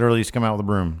 Literally just come out with a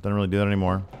broom. Doesn't really do that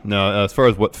anymore. No, as far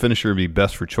as what finisher would be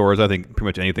best for chores, I think pretty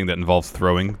much anything that involves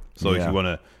throwing. So if you want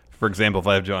to, for example, if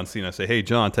I have John Cena, say, hey,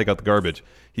 John, take out the garbage.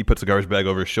 He puts the garbage bag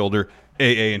over his shoulder,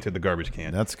 AA into the garbage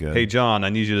can. That's good. Hey, John, I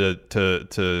need you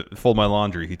to fold my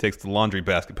laundry. He takes the laundry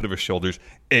basket, put it over his shoulders,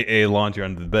 AA laundry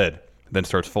under the bed, then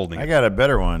starts folding I it. got a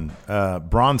better one.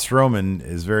 Braun Strowman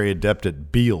is very adept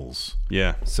at beals.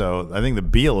 Yeah. So I think the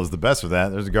Beal is the best for that.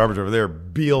 There's a garbage over there.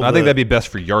 Beal. I think that'd be best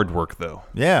for yard work, though.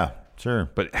 Yeah,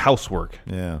 sure. But housework.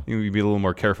 Yeah. You need to be a little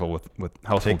more careful with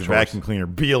household Take the chores. vacuum cleaner,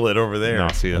 Beal it over there. No,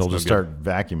 see, that's It'll no just good. start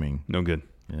vacuuming. No good.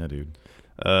 Yeah, dude.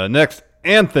 Next,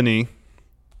 Anthony.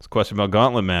 This question about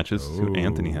gauntlet matches. See what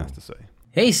Anthony has to say.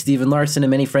 Hey, Stephen Larson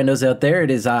and many friendos out there.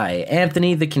 It is I,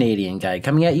 Anthony, the Canadian guy,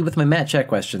 coming at you with my Matt Chat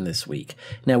question this week.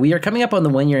 Now, we are coming up on the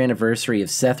 1-year anniversary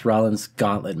of Seth Rollins'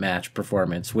 gauntlet match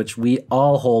performance, which we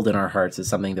all hold in our hearts as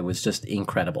something that was just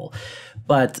incredible.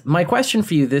 But my question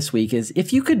for you this week is,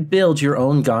 if you could build your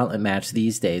own gauntlet match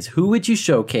these days, who would you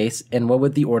showcase and what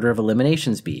would the order of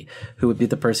eliminations be? Who would be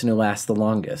the person who lasts the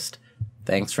longest?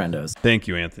 Thanks, friendos. Thank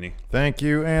you, Anthony. Thank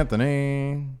you,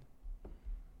 Anthony.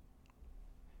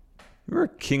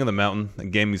 Remember King of the Mountain, a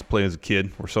game we used to play as a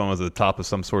kid, where someone was at the top of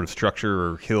some sort of structure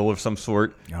or hill of some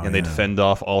sort, and they'd fend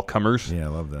off all comers? Yeah, I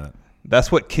love that.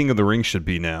 That's what King of the Ring should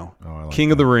be now.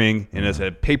 King of the Ring, and it's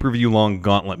a pay-per-view long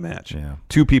gauntlet match. Yeah.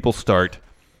 2 people start,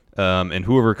 and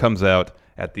whoever comes out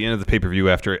at the end of the pay-per-view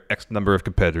after X number of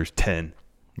competitors, 10.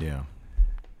 Yeah.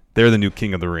 They're the new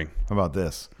King of the Ring. How about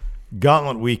this?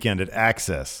 Gauntlet weekend at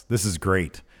Access. This is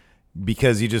great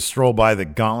because you just stroll by the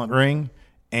Gauntlet ring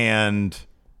and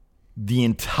the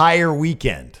entire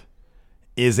weekend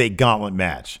is a gauntlet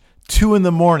match. 2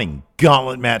 a.m,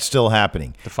 gauntlet match still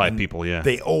happening. The 5 people, yeah.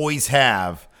 They always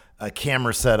have a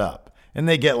camera set up and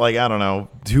they get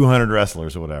 200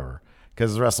 wrestlers or whatever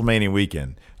because it's WrestleMania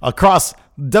weekend. Across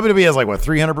WWE has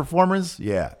 300 performers?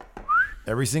 Yeah.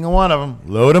 Every single one of them.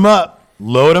 Load them up.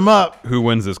 Load them up. Who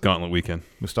wins this gauntlet weekend?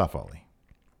 Mustafa Ali.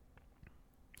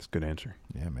 That's a good answer.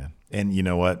 Yeah, man. And you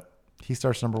know what? He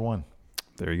starts number 1.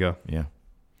 There you go. Yeah.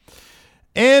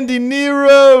 Andy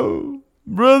Nero.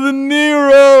 Brother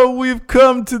Nero. We've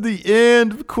come to the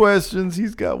end of questions.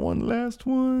 He's got one last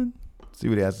one. See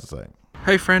what he has to say.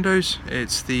 Hey friendos,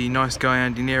 it's the nice guy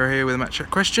Andy Nero here with a match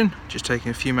chat question. Just taking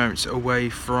a few moments away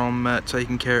from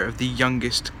taking care of the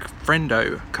youngest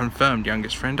friendo, confirmed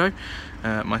youngest friendo,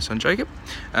 my son Jacob.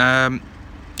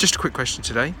 Just a quick question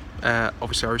today.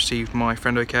 Obviously I received my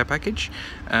friendo care package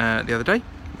the other day,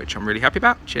 which I'm really happy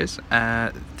about. Cheers.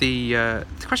 The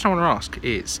question I want to ask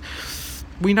is,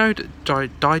 we know that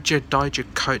Dijakovic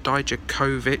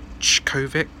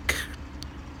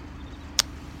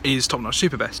is top-notch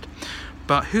super best.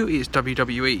 But who is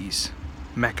WWE's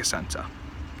Mecha Santa?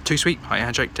 Too sweet. Hi,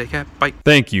 handshake. Take care. Bye.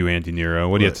 Thank you, Andy Nero.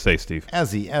 What do you have to say, Steve?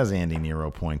 As Andy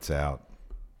Nero points out,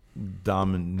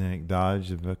 Dominik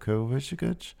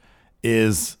Dijakovic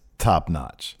is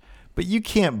top-notch. But you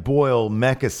can't boil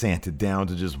Mecha Santa down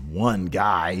to just one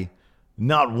guy,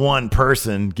 not one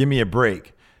person. Give me a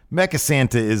break. Mecha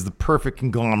Santa is the perfect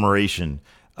conglomeration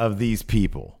of these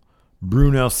people.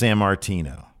 Bruno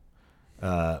Sammartino,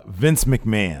 Vince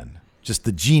McMahon, just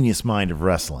the genius mind of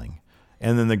wrestling.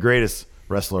 And then the greatest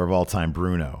wrestler of all time,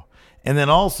 Bruno. And then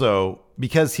also,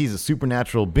 because he's a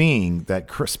supernatural being that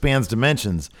spans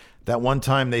dimensions, that one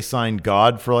time they signed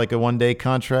God for like a one-day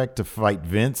contract to fight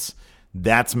Vince,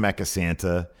 that's Mecha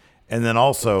Santa. And then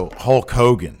also Hulk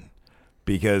Hogan,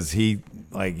 because he's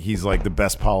like the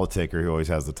best politicker who always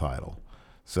has the title.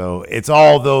 So it's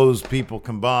all those people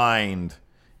combined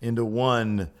into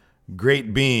one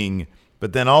great being.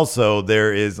 But then also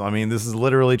there is, I mean, this is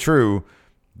literally true.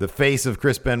 The face of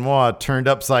Chris Benoit turned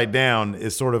upside down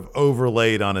is sort of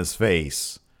overlaid on his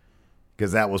face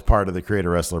because that was part of the Create a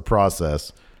Wrestler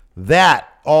process.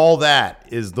 All that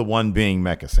is the one being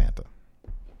Mecha Santa.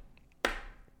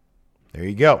 There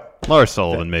you go. Lars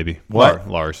Sullivan, maybe. What?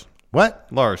 Lars. What?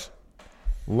 Lars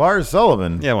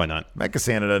Sullivan? Yeah, why not? Mecha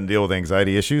Santa doesn't deal with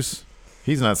anxiety issues.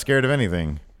 He's not scared of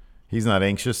anything. He's not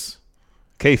anxious.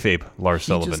 Kayfabe, Lars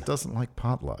Sullivan. He just doesn't like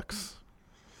potlucks.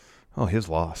 Oh, his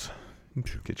loss. You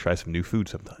should try some new food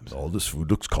sometimes. All this food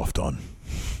looks coughed on.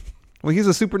 Well, he's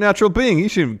a supernatural being. He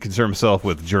shouldn't concern himself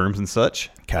with germs and such.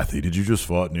 Kathy, did you just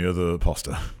fart near the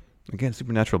pasta? Again,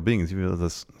 supernatural beings. You know,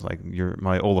 this, like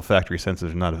my olfactory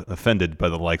senses are not offended by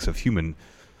the likes of humans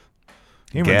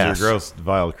are gross,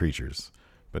 vile creatures.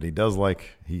 But he does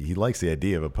like he likes the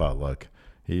idea of a potluck.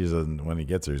 When he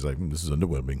gets there, he's like, this is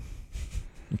underwhelming.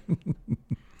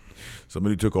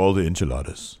 Somebody took all the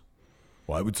enchiladas.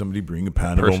 Why would somebody bring a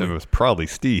pan of only... It was probably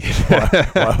Steve.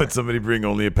 why would somebody bring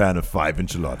only a pan of 5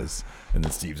 enchiladas? And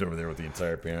then Steve's over there with the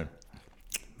entire pan.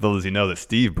 Little does he know that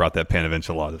Steve brought that pan of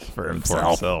enchiladas for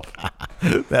himself.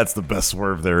 That's the best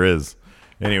swerve there is.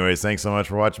 Anyways, thanks so much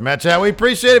for watching Matt Chat. We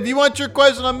appreciate it. If you want your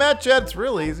question on Matt Chat, it's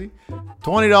real easy.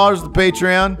 $20 to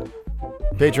Patreon.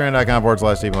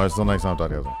 Patreon.com/Stephen Larson. Until next time,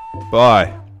 talk to you guys.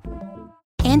 Bye.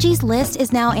 Angie's List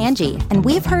is now Angie, and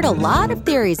we've heard a lot of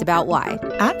theories about why.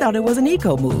 I thought it was an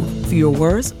eco move. Fewer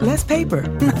words, less paper.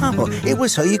 No, it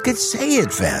was so you could say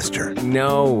it faster.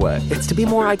 No, it's to be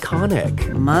more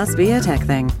iconic. Must be a tech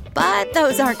thing. But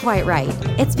those aren't quite right.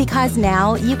 It's because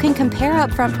now you can compare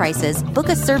upfront prices, book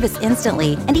a service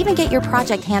instantly, and even get your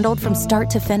project handled from start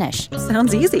to finish.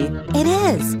 Sounds easy. It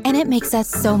is, and it makes us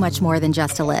so much more than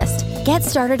just a list. Get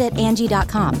started at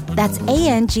Angie.com. That's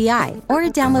ANGI, or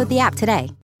download the app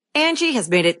today. Angie has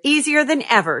made it easier than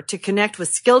ever to connect with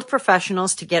skilled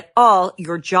professionals to get all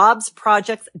your jobs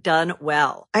projects done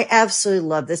well. I absolutely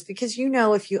love this because,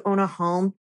 if you own a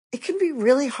home, it can be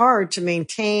really hard to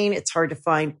maintain. It's hard to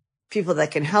find people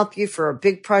that can help you for a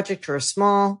big project or a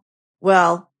small.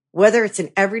 Well, whether it's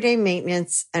in everyday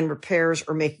maintenance and repairs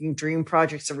or making dream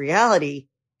projects a reality,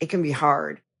 it can be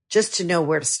hard just to know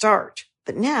where to start.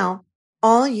 But now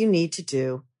all you need to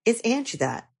do is Angie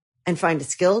that and find a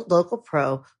skilled local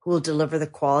pro who will deliver the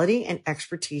quality and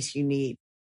expertise you need.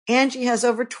 Angie has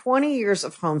over 20 years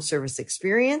of home service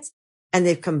experience, and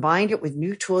they've combined it with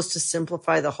new tools to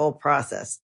simplify the whole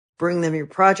process. Bring them your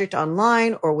project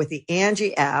online or with the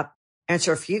Angie app,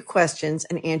 answer a few questions,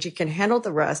 and Angie can handle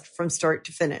the rest from start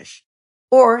to finish.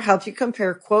 Or help you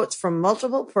compare quotes from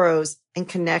multiple pros and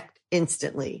connect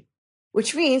instantly,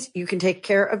 which means you can take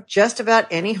care of just about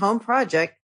any home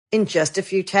project in just a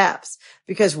few taps.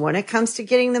 Because when it comes to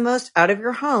getting the most out of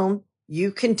your home,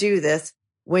 you can do this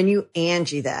when you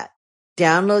Angie that.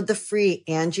 Download the free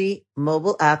Angie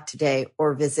mobile app today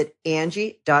or visit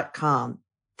Angie.com.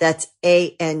 That's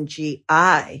ANGI.com.